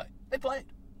wouldn't play. They played.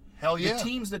 Hell yeah. The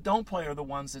teams that don't play are the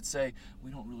ones that say, we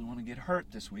don't really want to get hurt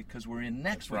this week because we're in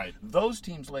next That's week. right. Those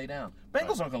teams lay down.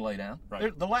 Bengals aren't going to lay down.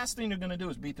 Right. The last thing they're going to do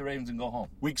is beat the Ravens and go home.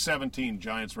 Week 17,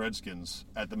 Giants-Redskins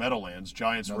at the Meadowlands.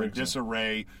 Giants were Another in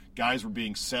disarray. Guys were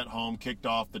being sent home, kicked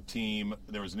off the team.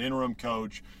 There was an interim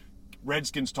coach.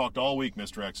 Redskins talked all week,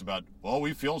 Mr. X, about, well,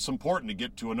 we feel it's important to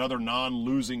get to another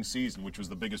non-losing season, which was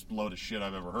the biggest load of shit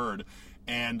I've ever heard.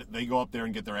 And they go up there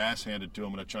and get their ass handed to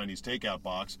them in a Chinese takeout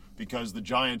box because the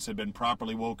Giants had been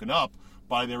properly woken up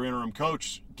by their interim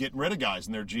coach getting rid of guys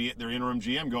and their interim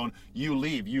GM going, you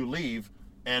leave.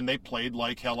 And they played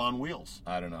like hell on wheels.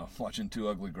 I don't know. Watching two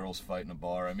ugly girls fight in a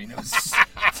bar. I mean, it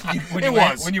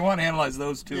was... when you want to analyze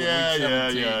those two.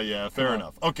 Yeah. Fair Come on.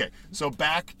 enough. Okay, so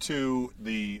back to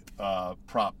the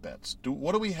prop bets.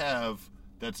 What do we have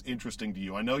that's interesting to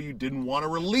you? I know you didn't want to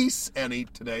release any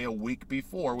today a week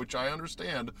before, which I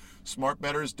understand. Smart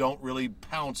bettors don't really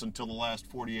pounce until the last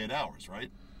 48 hours,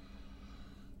 right?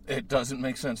 It doesn't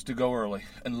make sense to go early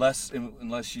unless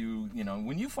you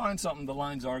when you find something, the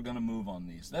lines are going to move on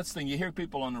these. That's the thing. You hear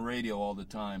people on the radio all the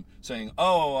time saying,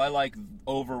 "Oh, I like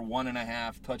over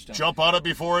 1.5 touchdowns." Jump on it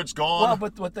before it's gone. Well,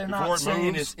 but what they're before not it saying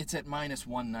moves. is it's at minus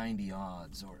 190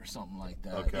 odds or something like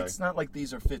that. Okay. It's not like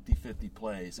these are 50-50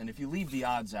 plays. And if you leave the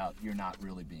odds out, you're not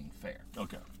really being fair.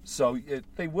 Okay. So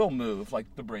they will move, like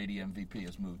the Brady MVP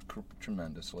has moved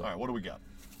tremendously. All right, what do we got?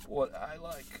 What I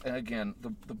like, and again,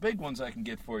 the big ones I can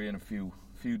get for you in a few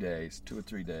days, 2 or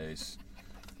 3 days.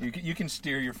 You can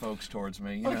steer your folks towards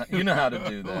me. You know how to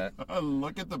do that.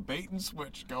 Look at the bait and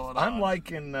switch going on. I'm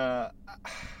liking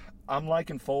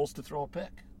Foles to throw a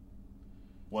pick.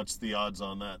 What's the odds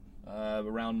on that?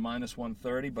 Around minus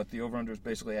 130, but the over/under is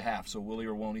basically a half. So will he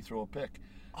or won't he throw a pick?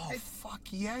 Oh, fuck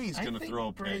yeah, he's going to throw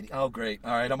a pick. Oh, great.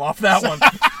 All right, I'm off that one.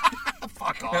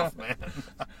 Fuck off, man.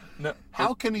 No,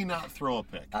 How can he not throw a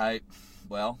pick?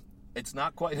 It's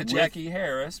not quite a Jackie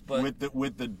Harris, but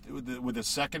with the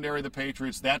secondary of the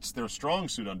Patriots, that's their strong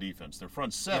suit on defense. Their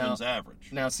front seven's average.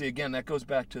 Now, see, again, that goes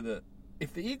back to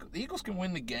if the Eagles can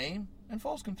win the game, and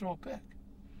Foles can throw a pick.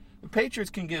 The Patriots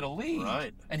can get a lead,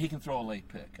 Right. and he can throw a late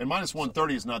pick. And minus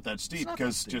 130 is not that steep not that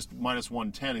because steep. just minus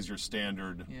 110 is your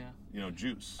standard, Yeah.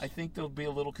 juice. I think they'll be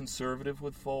a little conservative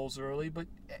with Foles early, but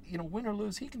win or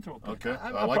lose, he can throw a pick. Okay, I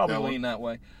I'll like probably that one. lean that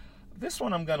way. This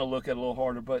one I'm going to look at a little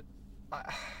harder, but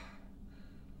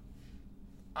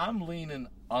I'm leaning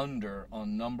under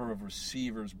on number of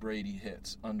receivers Brady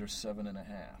hits, under 7.5.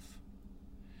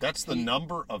 That's the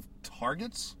number of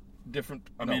targets? Different.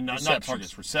 Not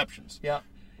targets, receptions. Yeah.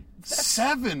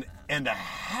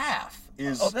 7.5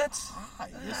 is that's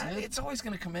high, isn't it? It's always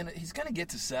going to come in. He's going to get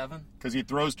to 7. Because he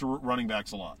throws to running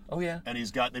backs a lot. Oh yeah. And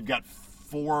they've got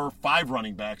 4 or 5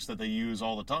 running backs that they use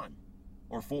all the time,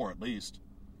 or 4 at least.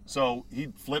 So he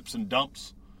flips and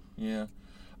dumps. Yeah.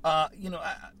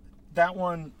 That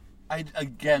one.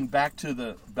 Again, back to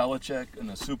the Belichick and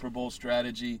the Super Bowl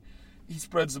strategy. He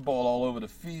spreads the ball all over the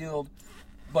field,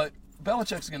 but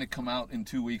Belichick's going to come out in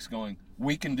 2 weeks going,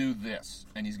 "We can do this,"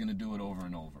 and he's going to do it over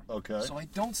and over. Okay. So I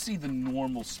don't see the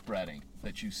normal spreading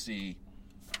that you see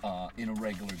in a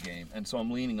regular game, and so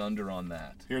I'm leaning under on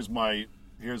that. Here's my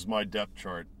depth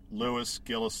chart. Lewis,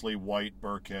 Gillislee, White,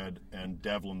 Burkhead, and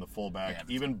Devlin, the fullback.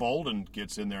 Yeah, Even Bolden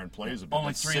gets in there and plays a bit. Only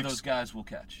That's 3 of 6. those guys will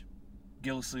catch.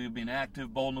 Gillislee will be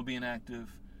inactive. Bolden will be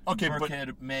inactive. Okay,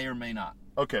 Burkhead may or may not.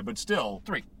 Okay, but still.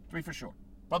 3 for sure.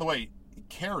 By the way, he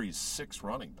carries 6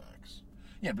 running backs.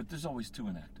 Yeah, but there's always 2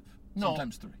 inactive. No.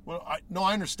 Sometimes 3. Well, I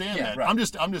understand Yeah, that. right. I'm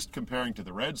just comparing to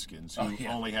the Redskins, who Oh,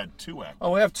 yeah. only had 2 active.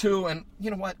 Oh, we have 2, and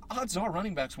you know what? Odds are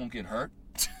running backs won't get hurt.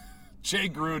 Jay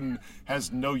Gruden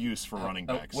has no use for running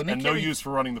backs when they and no carry- use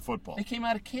for running the football. They came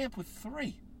out of camp with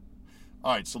 3.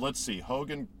 All right, so let's see.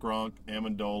 Hogan, Gronk,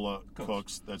 Amendola,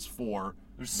 Cooks. That's 4.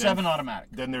 There's Then 7 automatic.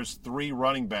 Then there's 3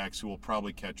 running backs who will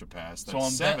probably catch a pass. That's So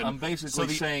 7. I'm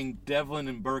basically saying Devlin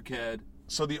and Burkhead.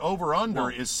 So the over/under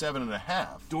is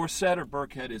 7.5. Dorsett or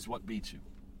Burkhead is what beats you.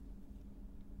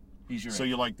 He's your So eight.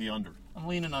 you like the under? I'm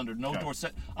leaning under. No Okay.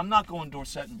 Dorsett. I'm not going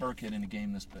Dorsett and Burkhead in a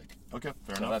game this big. Okay,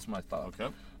 fair So enough. that's my thought. Okay.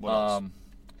 What else?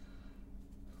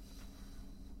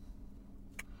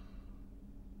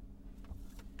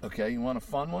 Okay, you want a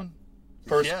fun one?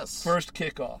 Yes. First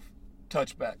kickoff,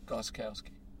 touchback,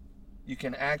 Gostkowski. You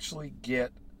can actually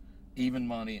get even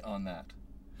money on that.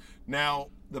 Now,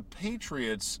 the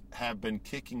Patriots have been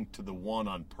kicking to the 1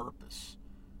 on purpose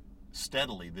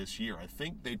steadily this year. I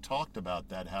think they talked about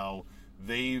that, how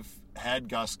they've had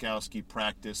Gostkowski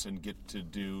practice and get to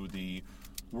do the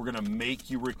 "we're going to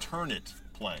make you return it"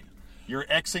 play. You're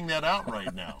Xing that out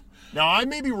right now. Now, I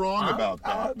may be wrong about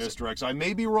that, Mr. X. I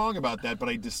may be wrong about that, but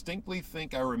I distinctly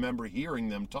think I remember hearing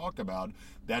them talk about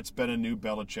that's been a new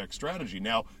Belichick strategy.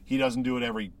 Now, he doesn't do it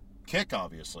every kick,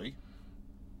 obviously.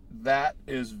 That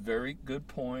is a very good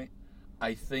point.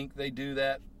 I think they do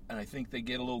that, and I think they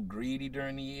get a little greedy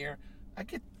during the year.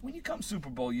 When you come Super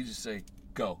Bowl, you just say,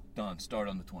 "Go, done, start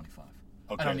on the 25."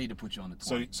 Okay. I don't need to put you on the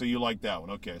 20. So you like that one.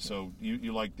 Okay, so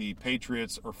you like the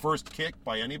Patriots or first kick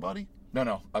by anybody?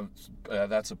 No.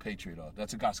 That's a Patriot odd.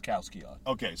 That's a Gostkowski odd.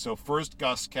 Okay, so first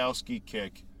Gostkowski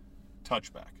kick,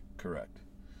 touchback. Correct.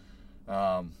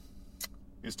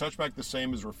 Is touchback the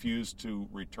same as refuse to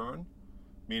return?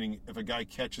 Meaning if a guy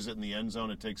catches it in the end zone,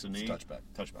 it takes a knee? touchback.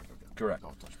 Touchback, okay. Correct.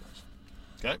 All touchbacks.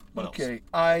 Okay, what else? Okay,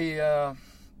 I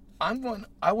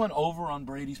went over on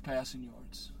Brady's passing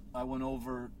yards. I went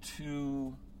over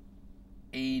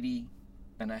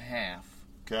 280.5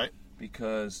 Okay.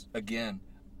 because, again,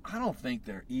 I don't think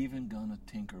they're even going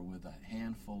to tinker with a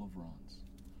handful of runs.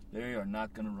 They are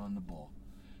not going to run the ball.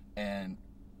 And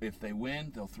if they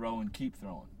win, they'll throw and keep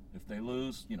throwing. If they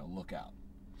lose, look out.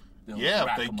 They'll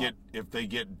rack 'em up. if they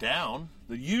get down.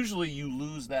 Usually you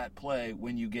lose that play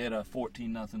when you get a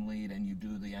 14-0 lead and you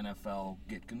do the NFL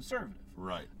get conservative.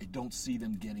 Right. I don't see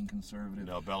them getting conservative.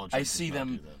 No, Belichick I see does not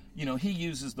them, do that. he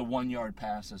uses the 1-yard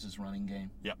pass as his running game.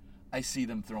 Yep. I see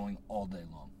them throwing all day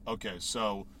long. Okay,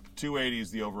 so 280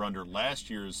 is the over-under. Last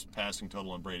year's passing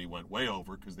total on Brady went way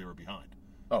over because they were behind.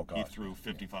 Oh, God. He threw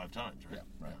 55 times, right?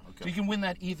 Yeah, right. Okay. So you can win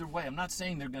that either way. I'm not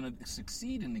saying they're going to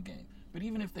succeed in the game, but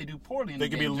even if they do poorly in They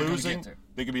the could game, be they're gonna losing. get there.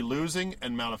 They could be losing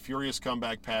and mount a furious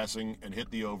comeback passing and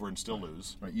hit the over and still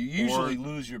lose. Right. You usually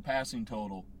lose your passing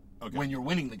total when you're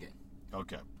winning the game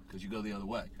Okay. because you go the other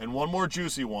way. And one more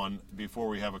juicy one before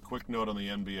we have a quick note on the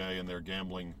NBA and their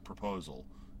gambling proposal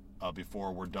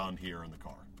before we're done here in the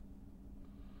car.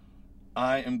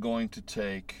 I am going to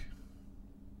take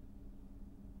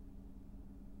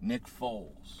Nick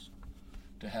Foles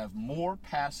to have more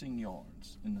passing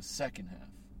yards in the second half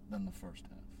than the first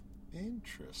half.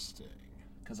 Interesting.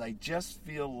 Because I just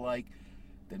feel like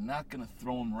they're not going to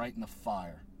throw him right in the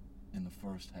fire in the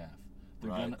first half.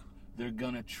 They're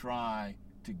gonna try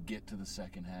to get to the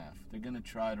second half. They're going to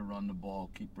try to run the ball,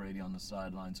 keep Brady on the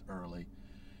sidelines early.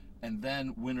 And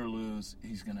then, win or lose,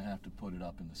 he's going to have to put it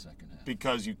up in the second half.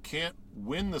 Because you can't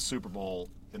win the Super Bowl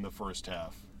in the first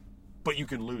half, but you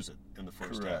can lose it in the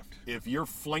first half. Correct. If you're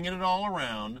flinging it all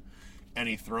around and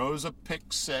he throws a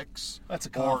pick six. That's a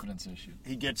confidence issue.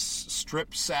 He gets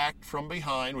strip sacked from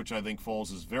behind, which I think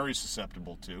Foles is very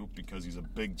susceptible to because he's a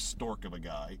big stork of a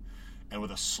guy. And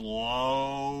with a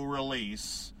slow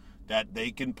release that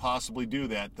they can possibly do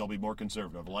that, they'll be more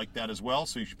conservative. I like that as well,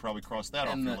 so you should probably cross that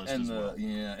off your list as well.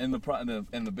 Yeah, and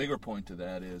the bigger point to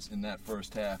that is in that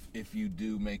first half, if you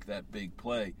do make that big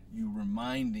play,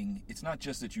 it's not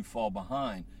just that you fall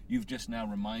behind, you've just now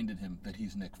reminded him that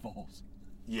he's Nick Foles.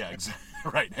 Yeah, exactly.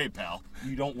 Right. Hey, pal.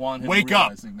 You don't want him Wake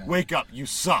up. realizing that. Wake up. You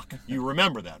suck. You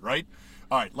remember that, right?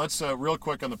 All right, let's real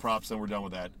quick on the props, then we're done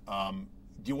with that.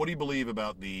 What do you believe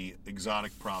about the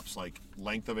exotic props like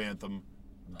length of anthem,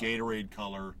 Gatorade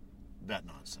color, that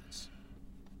nonsense?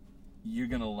 You're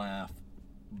going to laugh,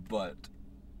 but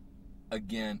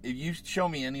again, if you show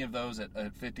me any of those at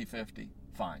 50-50,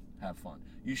 fine, have fun.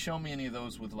 You show me any of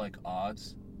those with like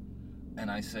odds,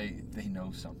 and I say they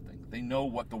know something. They know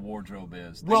what the wardrobe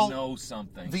is. They know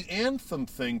something. The anthem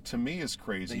thing to me is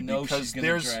crazy. They know because she's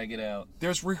going to drag it out.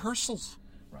 There's rehearsals.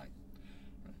 Right.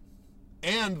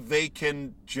 And they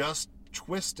can just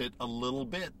twist it a little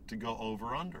bit to go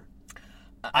over under.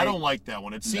 I don't like that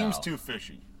one. It seems too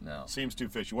fishy. No. Seems too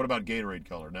fishy. What about Gatorade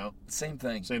color? No? Same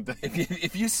thing. Same thing.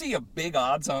 If you see a big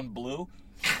odds on blue,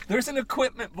 there's an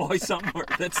equipment boy somewhere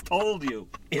that's told you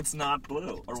it's not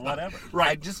blue or whatever.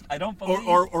 Right. I don't believe.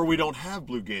 Or we don't have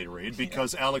blue Gatorade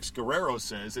because Alex Guerrero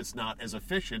says it's not as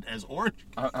efficient as orange.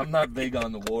 I'm not big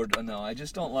on the ward. No, I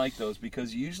just don't like those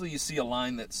because usually you see a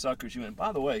line that suckers you in.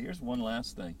 By the way, here's one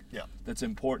last thing that's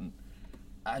important.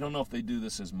 I don't know if they do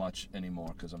this as much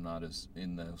anymore because I'm not as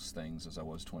in those things as I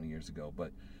was 20 years ago.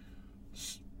 But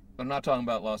I'm not talking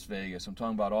about Las Vegas. I'm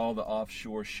talking about all the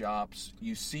offshore shops.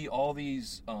 You see all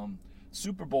these.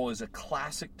 Super Bowl is a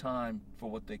classic time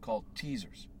for what they call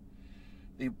teasers.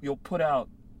 You'll put out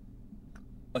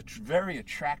very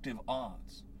attractive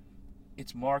odds.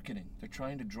 It's marketing. They're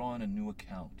trying to draw in a new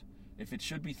account. If it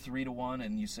should be 3-1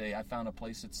 and you say, I found a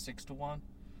place that's 6-1,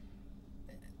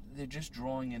 they're just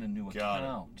drawing in a new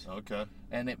account. Okay.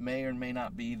 And it may or may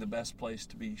not be the best place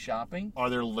to be shopping. Are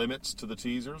there limits to the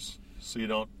teasers so you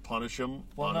don't punish them?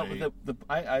 Well, no,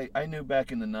 I knew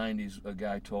back in the 90s a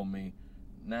guy told me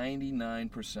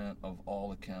 99% of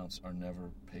all accounts are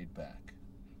never paid back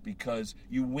because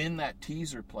you win that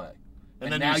teaser play.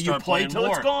 And then now you start play playing till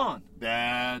more. it's gone.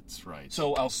 That's right.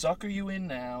 So I'll sucker you in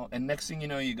now, and next thing you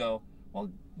know, you go, well,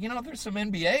 there's some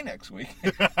NBA next week.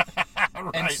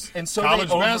 Right. And so college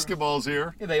basketball's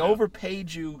here. Yeah, they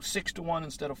overpaid you 6-1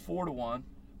 instead of 4-1,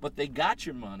 but they got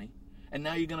your money, and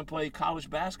now you're going to play college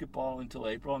basketball until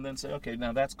April, and then say, okay,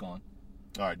 now that's gone.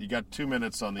 All right, you got 2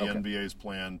 minutes on the NBA's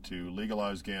plan to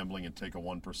legalize gambling and take a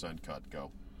 1% cut.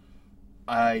 Go.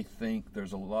 I think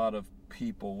there's a lot of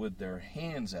people with their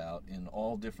hands out in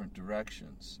all different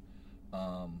directions,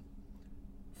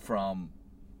 from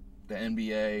the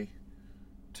NBA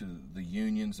to the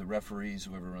unions, the referees,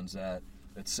 whoever runs that,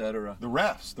 etc. The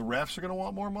refs are going to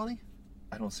want more money?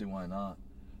 I don't see why not.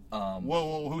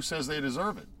 Well, who says they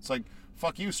deserve it? It's like,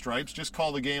 fuck you, Stripes. Just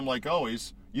call the game like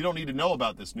always. You don't need to know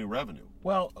about this new revenue.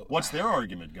 Well, what's their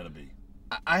argument going to be?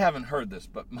 I haven't heard this,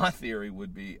 but my theory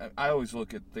would be, I always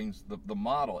look at things, the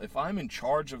model. If I'm in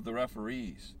charge of the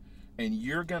referees and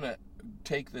you're going to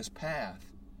take this path,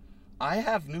 I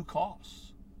have new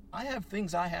costs. I have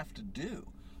things I have to do.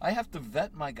 I have to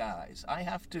vet my guys. I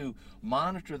have to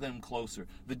monitor them closer.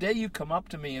 The day you come up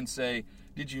to me and say,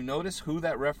 did you notice who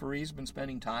that referee's been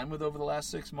spending time with over the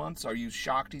last 6 months? Are you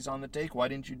shocked he's on the take? Why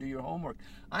didn't you do your homework?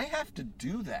 I have to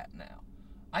do that now.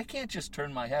 I can't just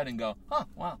turn my head and go,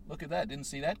 wow, look at that. Didn't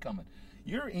see that coming.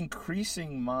 You're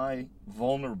increasing my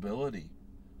vulnerability.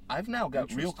 I've now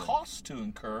got real costs to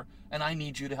incur, and I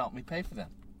need you to help me pay for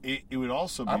them. It would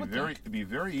also be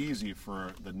very easy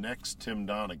for the next Tim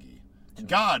Donaghy.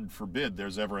 God forbid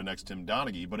there's ever a next Tim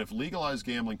Donaghy, but if legalized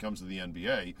gambling comes to the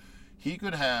NBA, he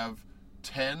could have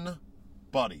 10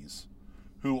 buddies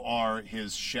who are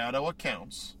his shadow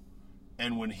accounts,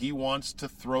 and when he wants to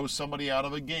throw somebody out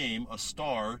of a game, a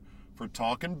star, for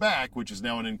talking back, which is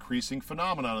now an increasing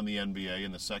phenomenon in the NBA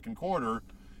in the second quarter,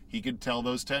 he could tell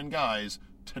those 10 guys,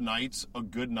 tonight's a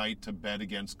good night to bet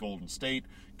against Golden State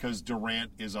because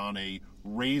Durant is on a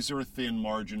razor-thin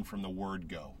margin from the word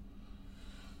go.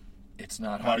 It's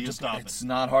not hard. It's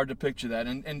not hard to picture that.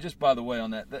 And just by the way,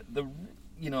 on that,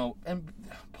 and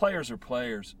players are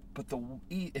players. But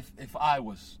if I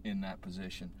was in that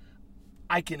position,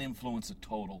 I can influence a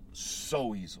total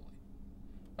so easily.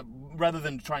 Rather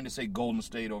than trying to say Golden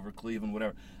State over Cleveland,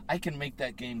 whatever, I can make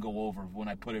that game go over when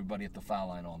I put everybody at the foul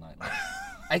line all night long.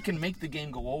 I can make the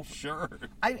game go over. Sure.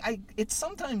 It's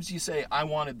sometimes you say I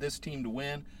wanted this team to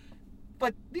win,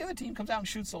 but the other team comes out and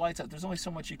shoots the lights out. There's only so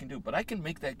much you can do. But I can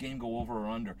make that game go over or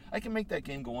under. I can make that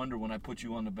game go under when I put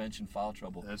you on the bench in foul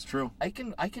trouble. That's true. I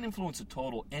can influence a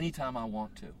total anytime I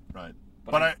want to. Right.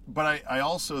 But I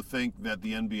also think that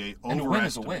the NBA overestimates. And a win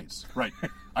is a win. Right.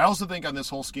 I also think on this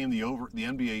whole scheme, the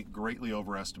NBA greatly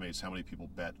overestimates how many people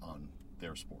bet on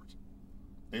their sports.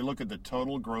 They look at the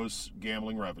total gross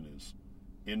gambling revenues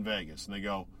in Vegas and they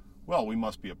go, well, we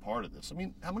must be a part of this. I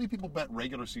mean, how many people bet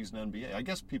regular season NBA? I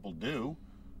guess people do,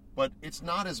 but it's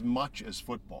not as much as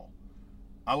football.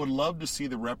 I would love to see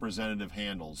the representative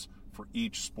handles for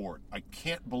each sport. I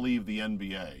can't believe the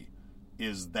NBA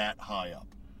is that high up.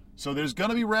 So there's going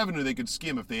to be revenue they could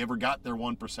skim if they ever got their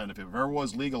 1%, if it ever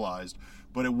was legalized,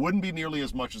 but it wouldn't be nearly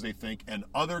as much as they think, and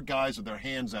other guys with their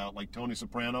hands out, like Tony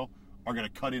Soprano, are going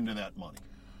to cut into that money.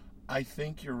 I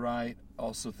think you're right.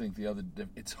 Also think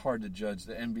it's hard to judge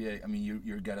the NBA. I mean,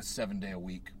 you've got a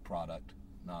 7-day-a-week product,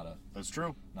 That's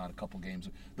true. Not a couple games.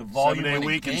 The volume 7 day a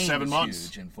week in 7 months.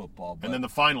 Huge in football, and then the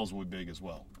finals will be big as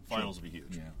well. Finals will be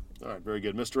huge. Yeah. All right, very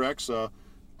good, Mr. X. Are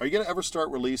you going to ever start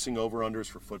releasing over/unders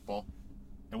for football?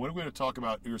 And what are we going to talk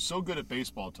about? You're so good at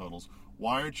baseball totals.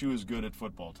 Why aren't you as good at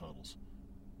football totals?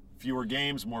 Fewer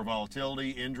games, more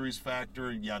volatility, injuries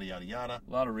factor, yada, yada, yada.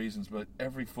 A lot of reasons, but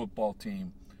every football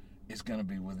team is going to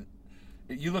be with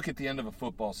it. You look at the end of a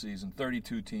football season,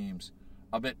 32 teams,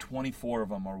 I bet 24 of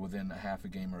them are within a half a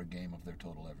game or a game of their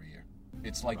total every year.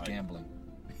 It's like gambling.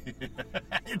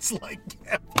 It's like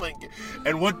gambling.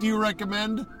 And what do you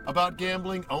recommend about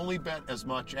gambling? Only bet as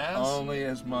much as? Only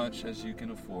as much as you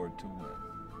can afford to win.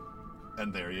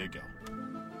 And there you go.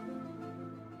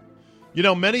 You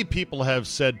know, many people have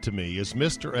said to me, is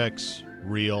Mr. X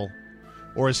real?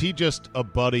 Or is he just a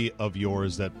buddy of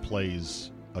yours that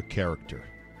plays a character?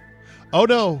 Oh,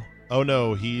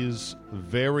 no, he's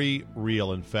very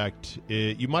real. In fact,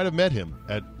 you might have met him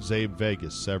at Zabe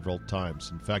Vegas several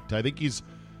times. In fact, I think he's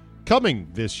coming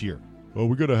this year. Oh,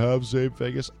 we're going to have Zabe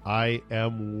Vegas? I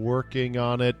am working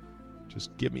on it.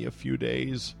 Just give me a few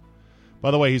days. By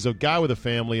the way, he's a guy with a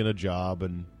family and a job,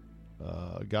 and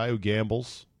a guy who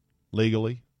gambles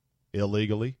legally,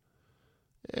 illegally,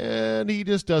 and he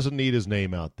just doesn't need his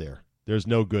name out there. There's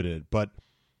no good in it, but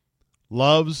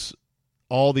loves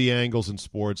all the angles in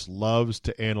sports, loves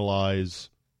to analyze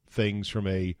things from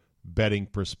a betting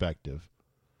perspective.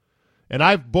 And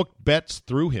I've booked bets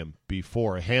through him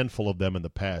before, a handful of them in the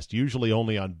past, usually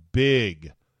only on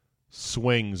big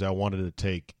swings I wanted to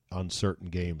take on certain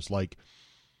games, like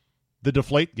the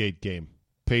Deflategate game,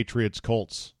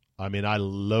 Patriots-Colts. I mean, I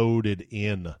loaded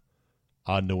in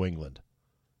on New England,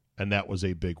 and that was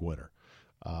a big winner.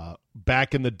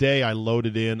 Back in the day, I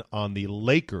loaded in on the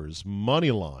Lakers'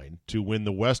 money line to win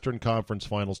the Western Conference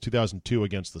Finals 2002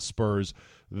 against the Spurs.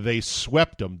 They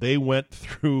swept them. They went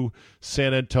through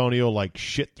San Antonio like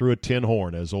shit through a tin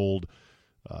horn, as old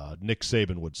Nick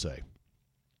Saban would say.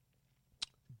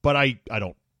 But I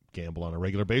don't gamble on a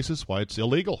regular basis. Why? It's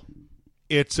illegal.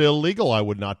 It's illegal. I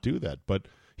would not do that. But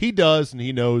he does, and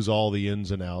he knows all the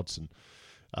ins and outs, and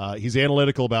he's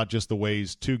analytical about just the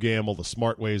ways to gamble, the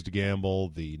smart ways to gamble,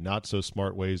 the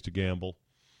not-so-smart ways to gamble.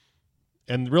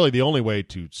 And really the only way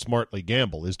to smartly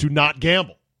gamble is to not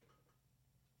gamble.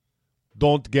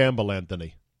 Don't gamble,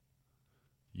 Anthony.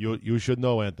 You should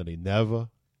know, Anthony, never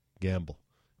gamble.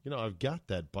 I've got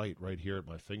that bite right here at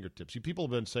my fingertips. You people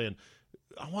have been saying,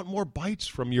 I want more bites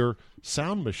from your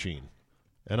sound machine.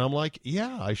 And I'm like,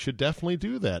 yeah, I should definitely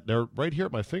do that. They're right here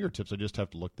at my fingertips. I just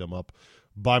have to look them up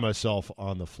by myself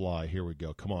on the fly. Here we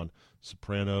go. Come on.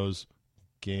 Sopranos,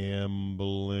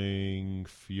 Gambling,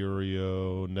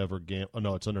 Furio, Never Gamble. Oh,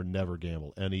 no, it's under Never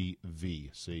Gamble. N-E-V.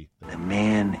 See? The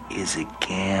man is a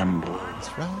gambler.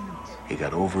 That's right. He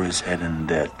got over his head in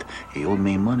debt. He owed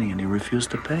me money and he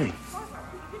refused to pay.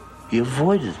 He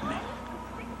avoided me.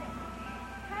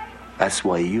 That's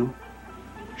why you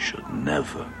should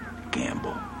never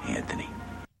gamble, Anthony.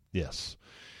 Yes.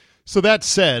 So that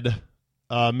said,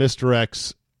 Mr.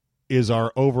 X is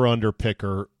our over-under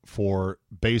picker for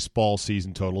baseball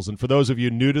season totals. And for those of you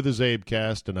new to the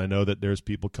Zabecast, and I know that there's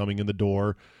people coming in the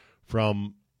door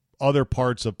from other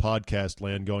parts of podcast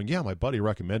land going, yeah, my buddy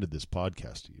recommended this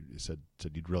podcast. He said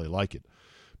you'd really like it.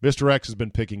 Mr. X has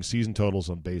been picking season totals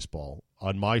on baseball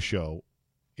on my show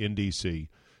in D.C.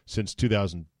 since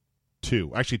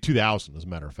 2002. Actually, 2000, as a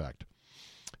matter of fact.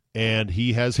 And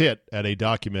he has hit at a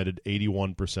documented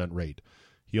 81% rate.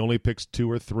 He only picks 2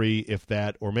 or 3, if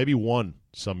that, or maybe 1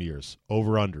 some years,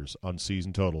 over-unders on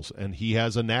season totals. And he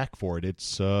has a knack for it.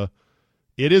 It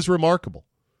is remarkable.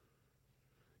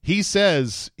 He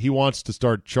says he wants to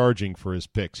start charging for his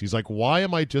picks. He's like, why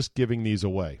am I just giving these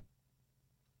away?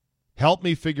 Help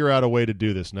me figure out a way to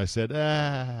do this. And I said,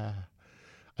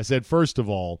 first of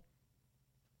all,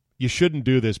 you shouldn't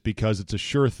do this because it's a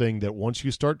sure thing that once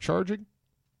you start charging,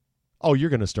 you're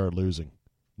going to start losing.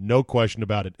 No question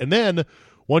about it. And then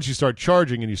once you start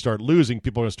charging and you start losing,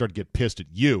 people are going to start to get pissed at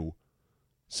you,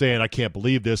 saying, I can't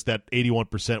believe this. That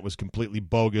 81% was completely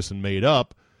bogus and made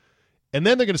up. And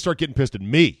then they're going to start getting pissed at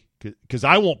me because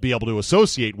I won't be able to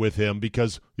associate with him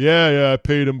because, I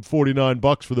paid him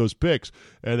 $49 for those picks,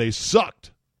 and they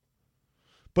sucked.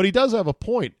 But he does have a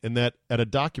point in that at a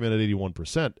documented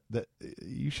 81%, that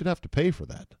you should have to pay for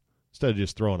that instead of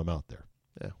just throwing them out there.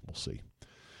 Yeah, we'll see.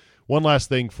 One last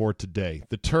thing for today.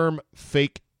 The term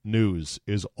fake news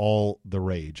is all the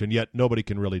rage, and yet nobody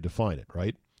can really define it,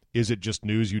 right? Is it just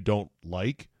news you don't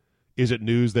like? Is it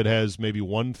news that has maybe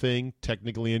one thing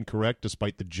technically incorrect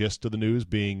despite the gist of the news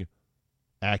being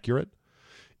accurate?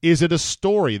 Is it a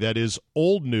story that is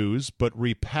old news but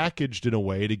repackaged in a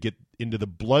way to get into the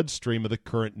bloodstream of the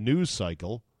current news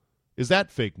cycle? Is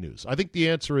that fake news? I think the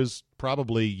answer is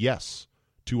probably yes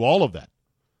to all of that,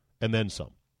 and then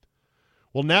some.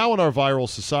 Well, now in our viral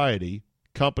society,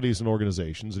 companies and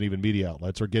organizations and even media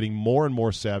outlets are getting more and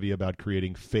more savvy about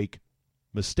creating fake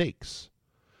mistakes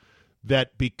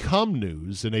that become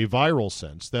news in a viral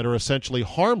sense that are essentially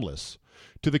harmless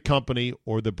to the company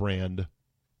or the brand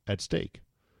at stake.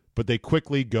 But they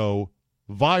quickly go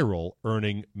viral,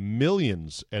 earning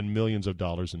millions and millions of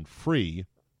dollars in free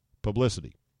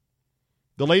publicity.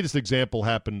 The latest example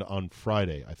happened on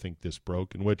Friday, I think this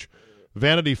broke, in which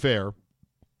Vanity Fair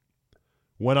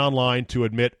went online to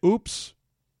admit, oops,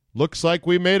 looks like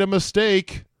we made a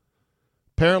mistake.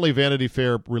 Apparently, Vanity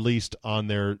Fair released on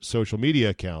their social media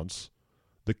accounts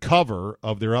the cover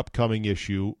of their upcoming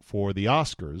issue for the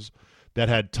Oscars that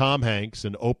had Tom Hanks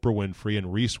and Oprah Winfrey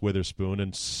and Reese Witherspoon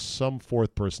and some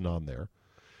fourth person on there.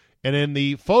 And in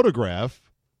the photograph,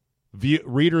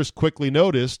 readers quickly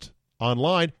noticed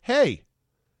online, hey,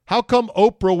 how come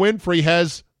Oprah Winfrey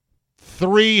has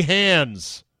 3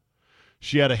 hands?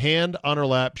 She had a hand on her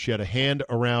lap, she had a hand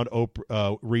around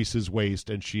Reese's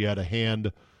waist, and she had a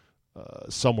hand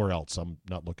somewhere else. I'm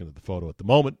not looking at the photo at the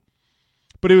moment.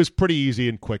 But it was pretty easy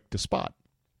and quick to spot.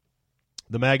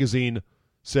 The magazine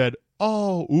said,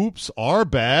 oh, oops, our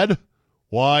bad.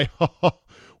 Why,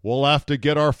 we'll have to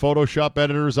get our Photoshop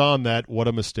editors on that. What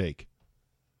a mistake.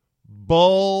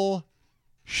 Bullshit.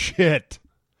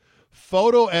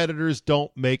 Photo editors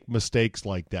don't make mistakes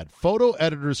like that. Photo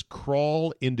editors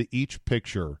crawl into each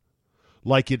picture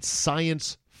like it's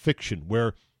science fiction,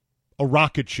 where a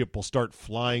rocket ship will start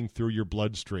flying through your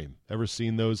bloodstream. Ever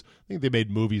seen those? I think they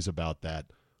made movies about that,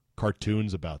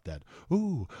 cartoons about that.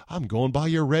 Ooh, I'm going by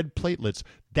your red platelets.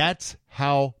 That's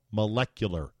how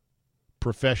molecular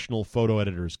professional photo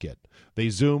editors get. They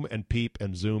zoom and peep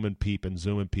and zoom and peep and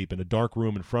zoom and peep in a dark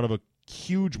room in front of a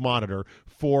huge monitor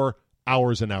for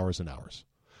hours and hours and hours.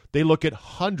 They look at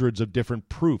hundreds of different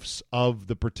proofs of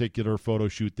the particular photo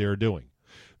shoot they're doing.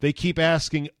 They keep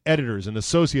asking editors and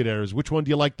associate editors, which one do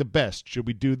you like the best? Should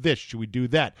we do this? Should we do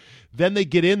that? Then they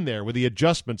get in there with the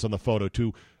adjustments on the photo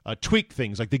to tweak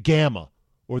things like the gamma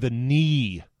or the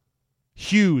knee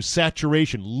hue,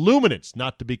 saturation, luminance,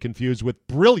 not to be confused with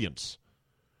brilliance,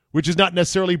 which is not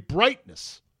necessarily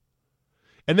brightness.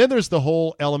 And then there's the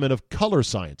whole element of color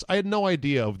science. I had no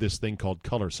idea of this thing called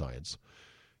color science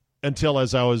until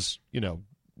as I was,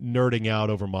 nerding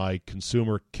out over my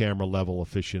consumer camera level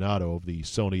aficionado of the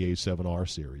Sony A7R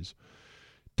series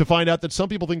to find out that some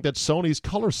people think that Sony's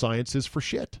color science is for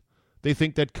shit. They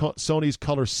think that Sony's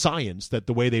color science, that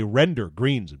the way they render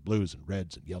greens and blues and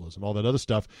reds and yellows and all that other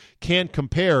stuff, can't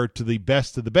compare to the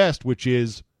best of the best, which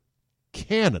is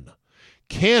Canon.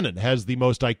 Canon has the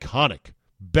most iconic,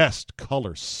 best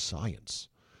color science,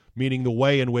 meaning the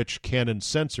way in which Canon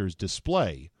sensors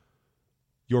display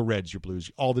your reds, your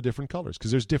blues, all the different colors,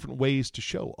 because there's different ways to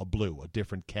show a blue, a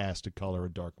different cast of color, a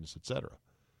darkness, etc.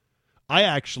 I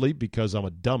actually, because I'm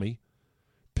a dummy,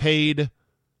 paid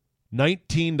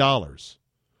 $19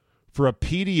 for a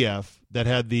PDF that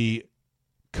had the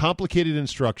complicated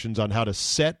instructions on how to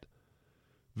set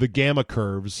the gamma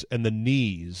curves and the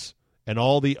knees and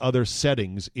all the other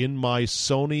settings in my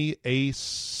Sony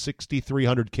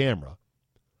A6300 camera.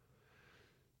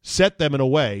 Set them in a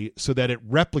way so that it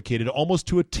replicated almost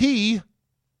to a T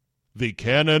the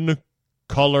Canon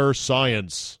color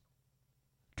science.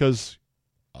 Because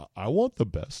I want the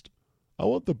best. I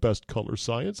want the best color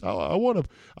science. I want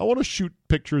to shoot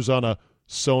pictures on a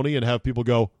Sony and have people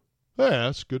go, hey,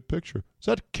 that's a good picture. Is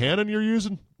that Canon you're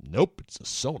using? Nope, it's a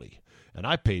Sony. And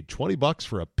I paid $20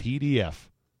 for a PDF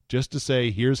just to say,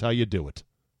 here's how you do it.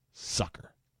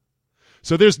 Sucker.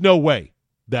 So there's no way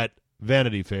that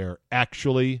Vanity Fair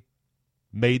actually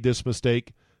made this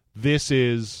mistake. This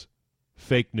is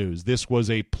fake news. This was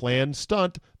a planned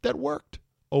stunt that worked.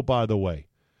 Oh, by the way,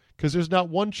 because there's not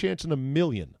one chance in a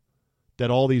million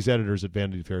that all these editors at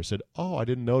Vanity Fair said, oh, I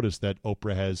didn't notice that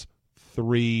Oprah has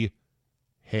 3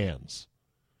 hands.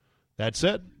 That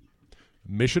said,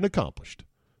 mission accomplished.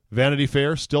 Vanity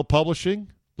Fair still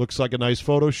publishing. Looks like a nice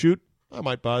photo shoot. I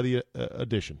might buy the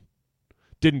edition.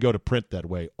 Didn't go to print that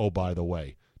way. Oh, by the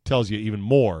way. Tells you even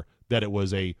more that it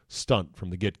was a stunt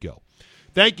from the get-go.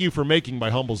 Thank you for making my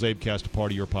humble Zabecast a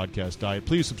part of your podcast diet.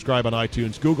 Please subscribe on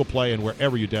iTunes, Google Play, and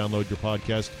wherever you download your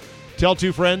podcast. Tell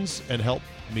 2 friends and help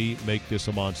me make this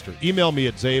a monster. Email me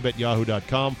at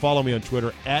zabe@yahoo.com. Follow me on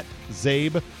Twitter at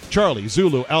Zabe. Charlie,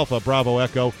 Zulu, Alpha, Bravo,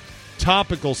 Echo.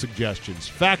 Topical suggestions,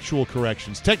 factual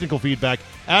corrections, technical feedback,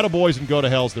 attaboys and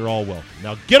go-to-hells, they're all welcome.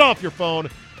 Now get off your phone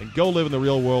and go live in the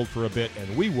real world for a bit,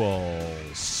 and we will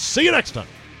see you next time.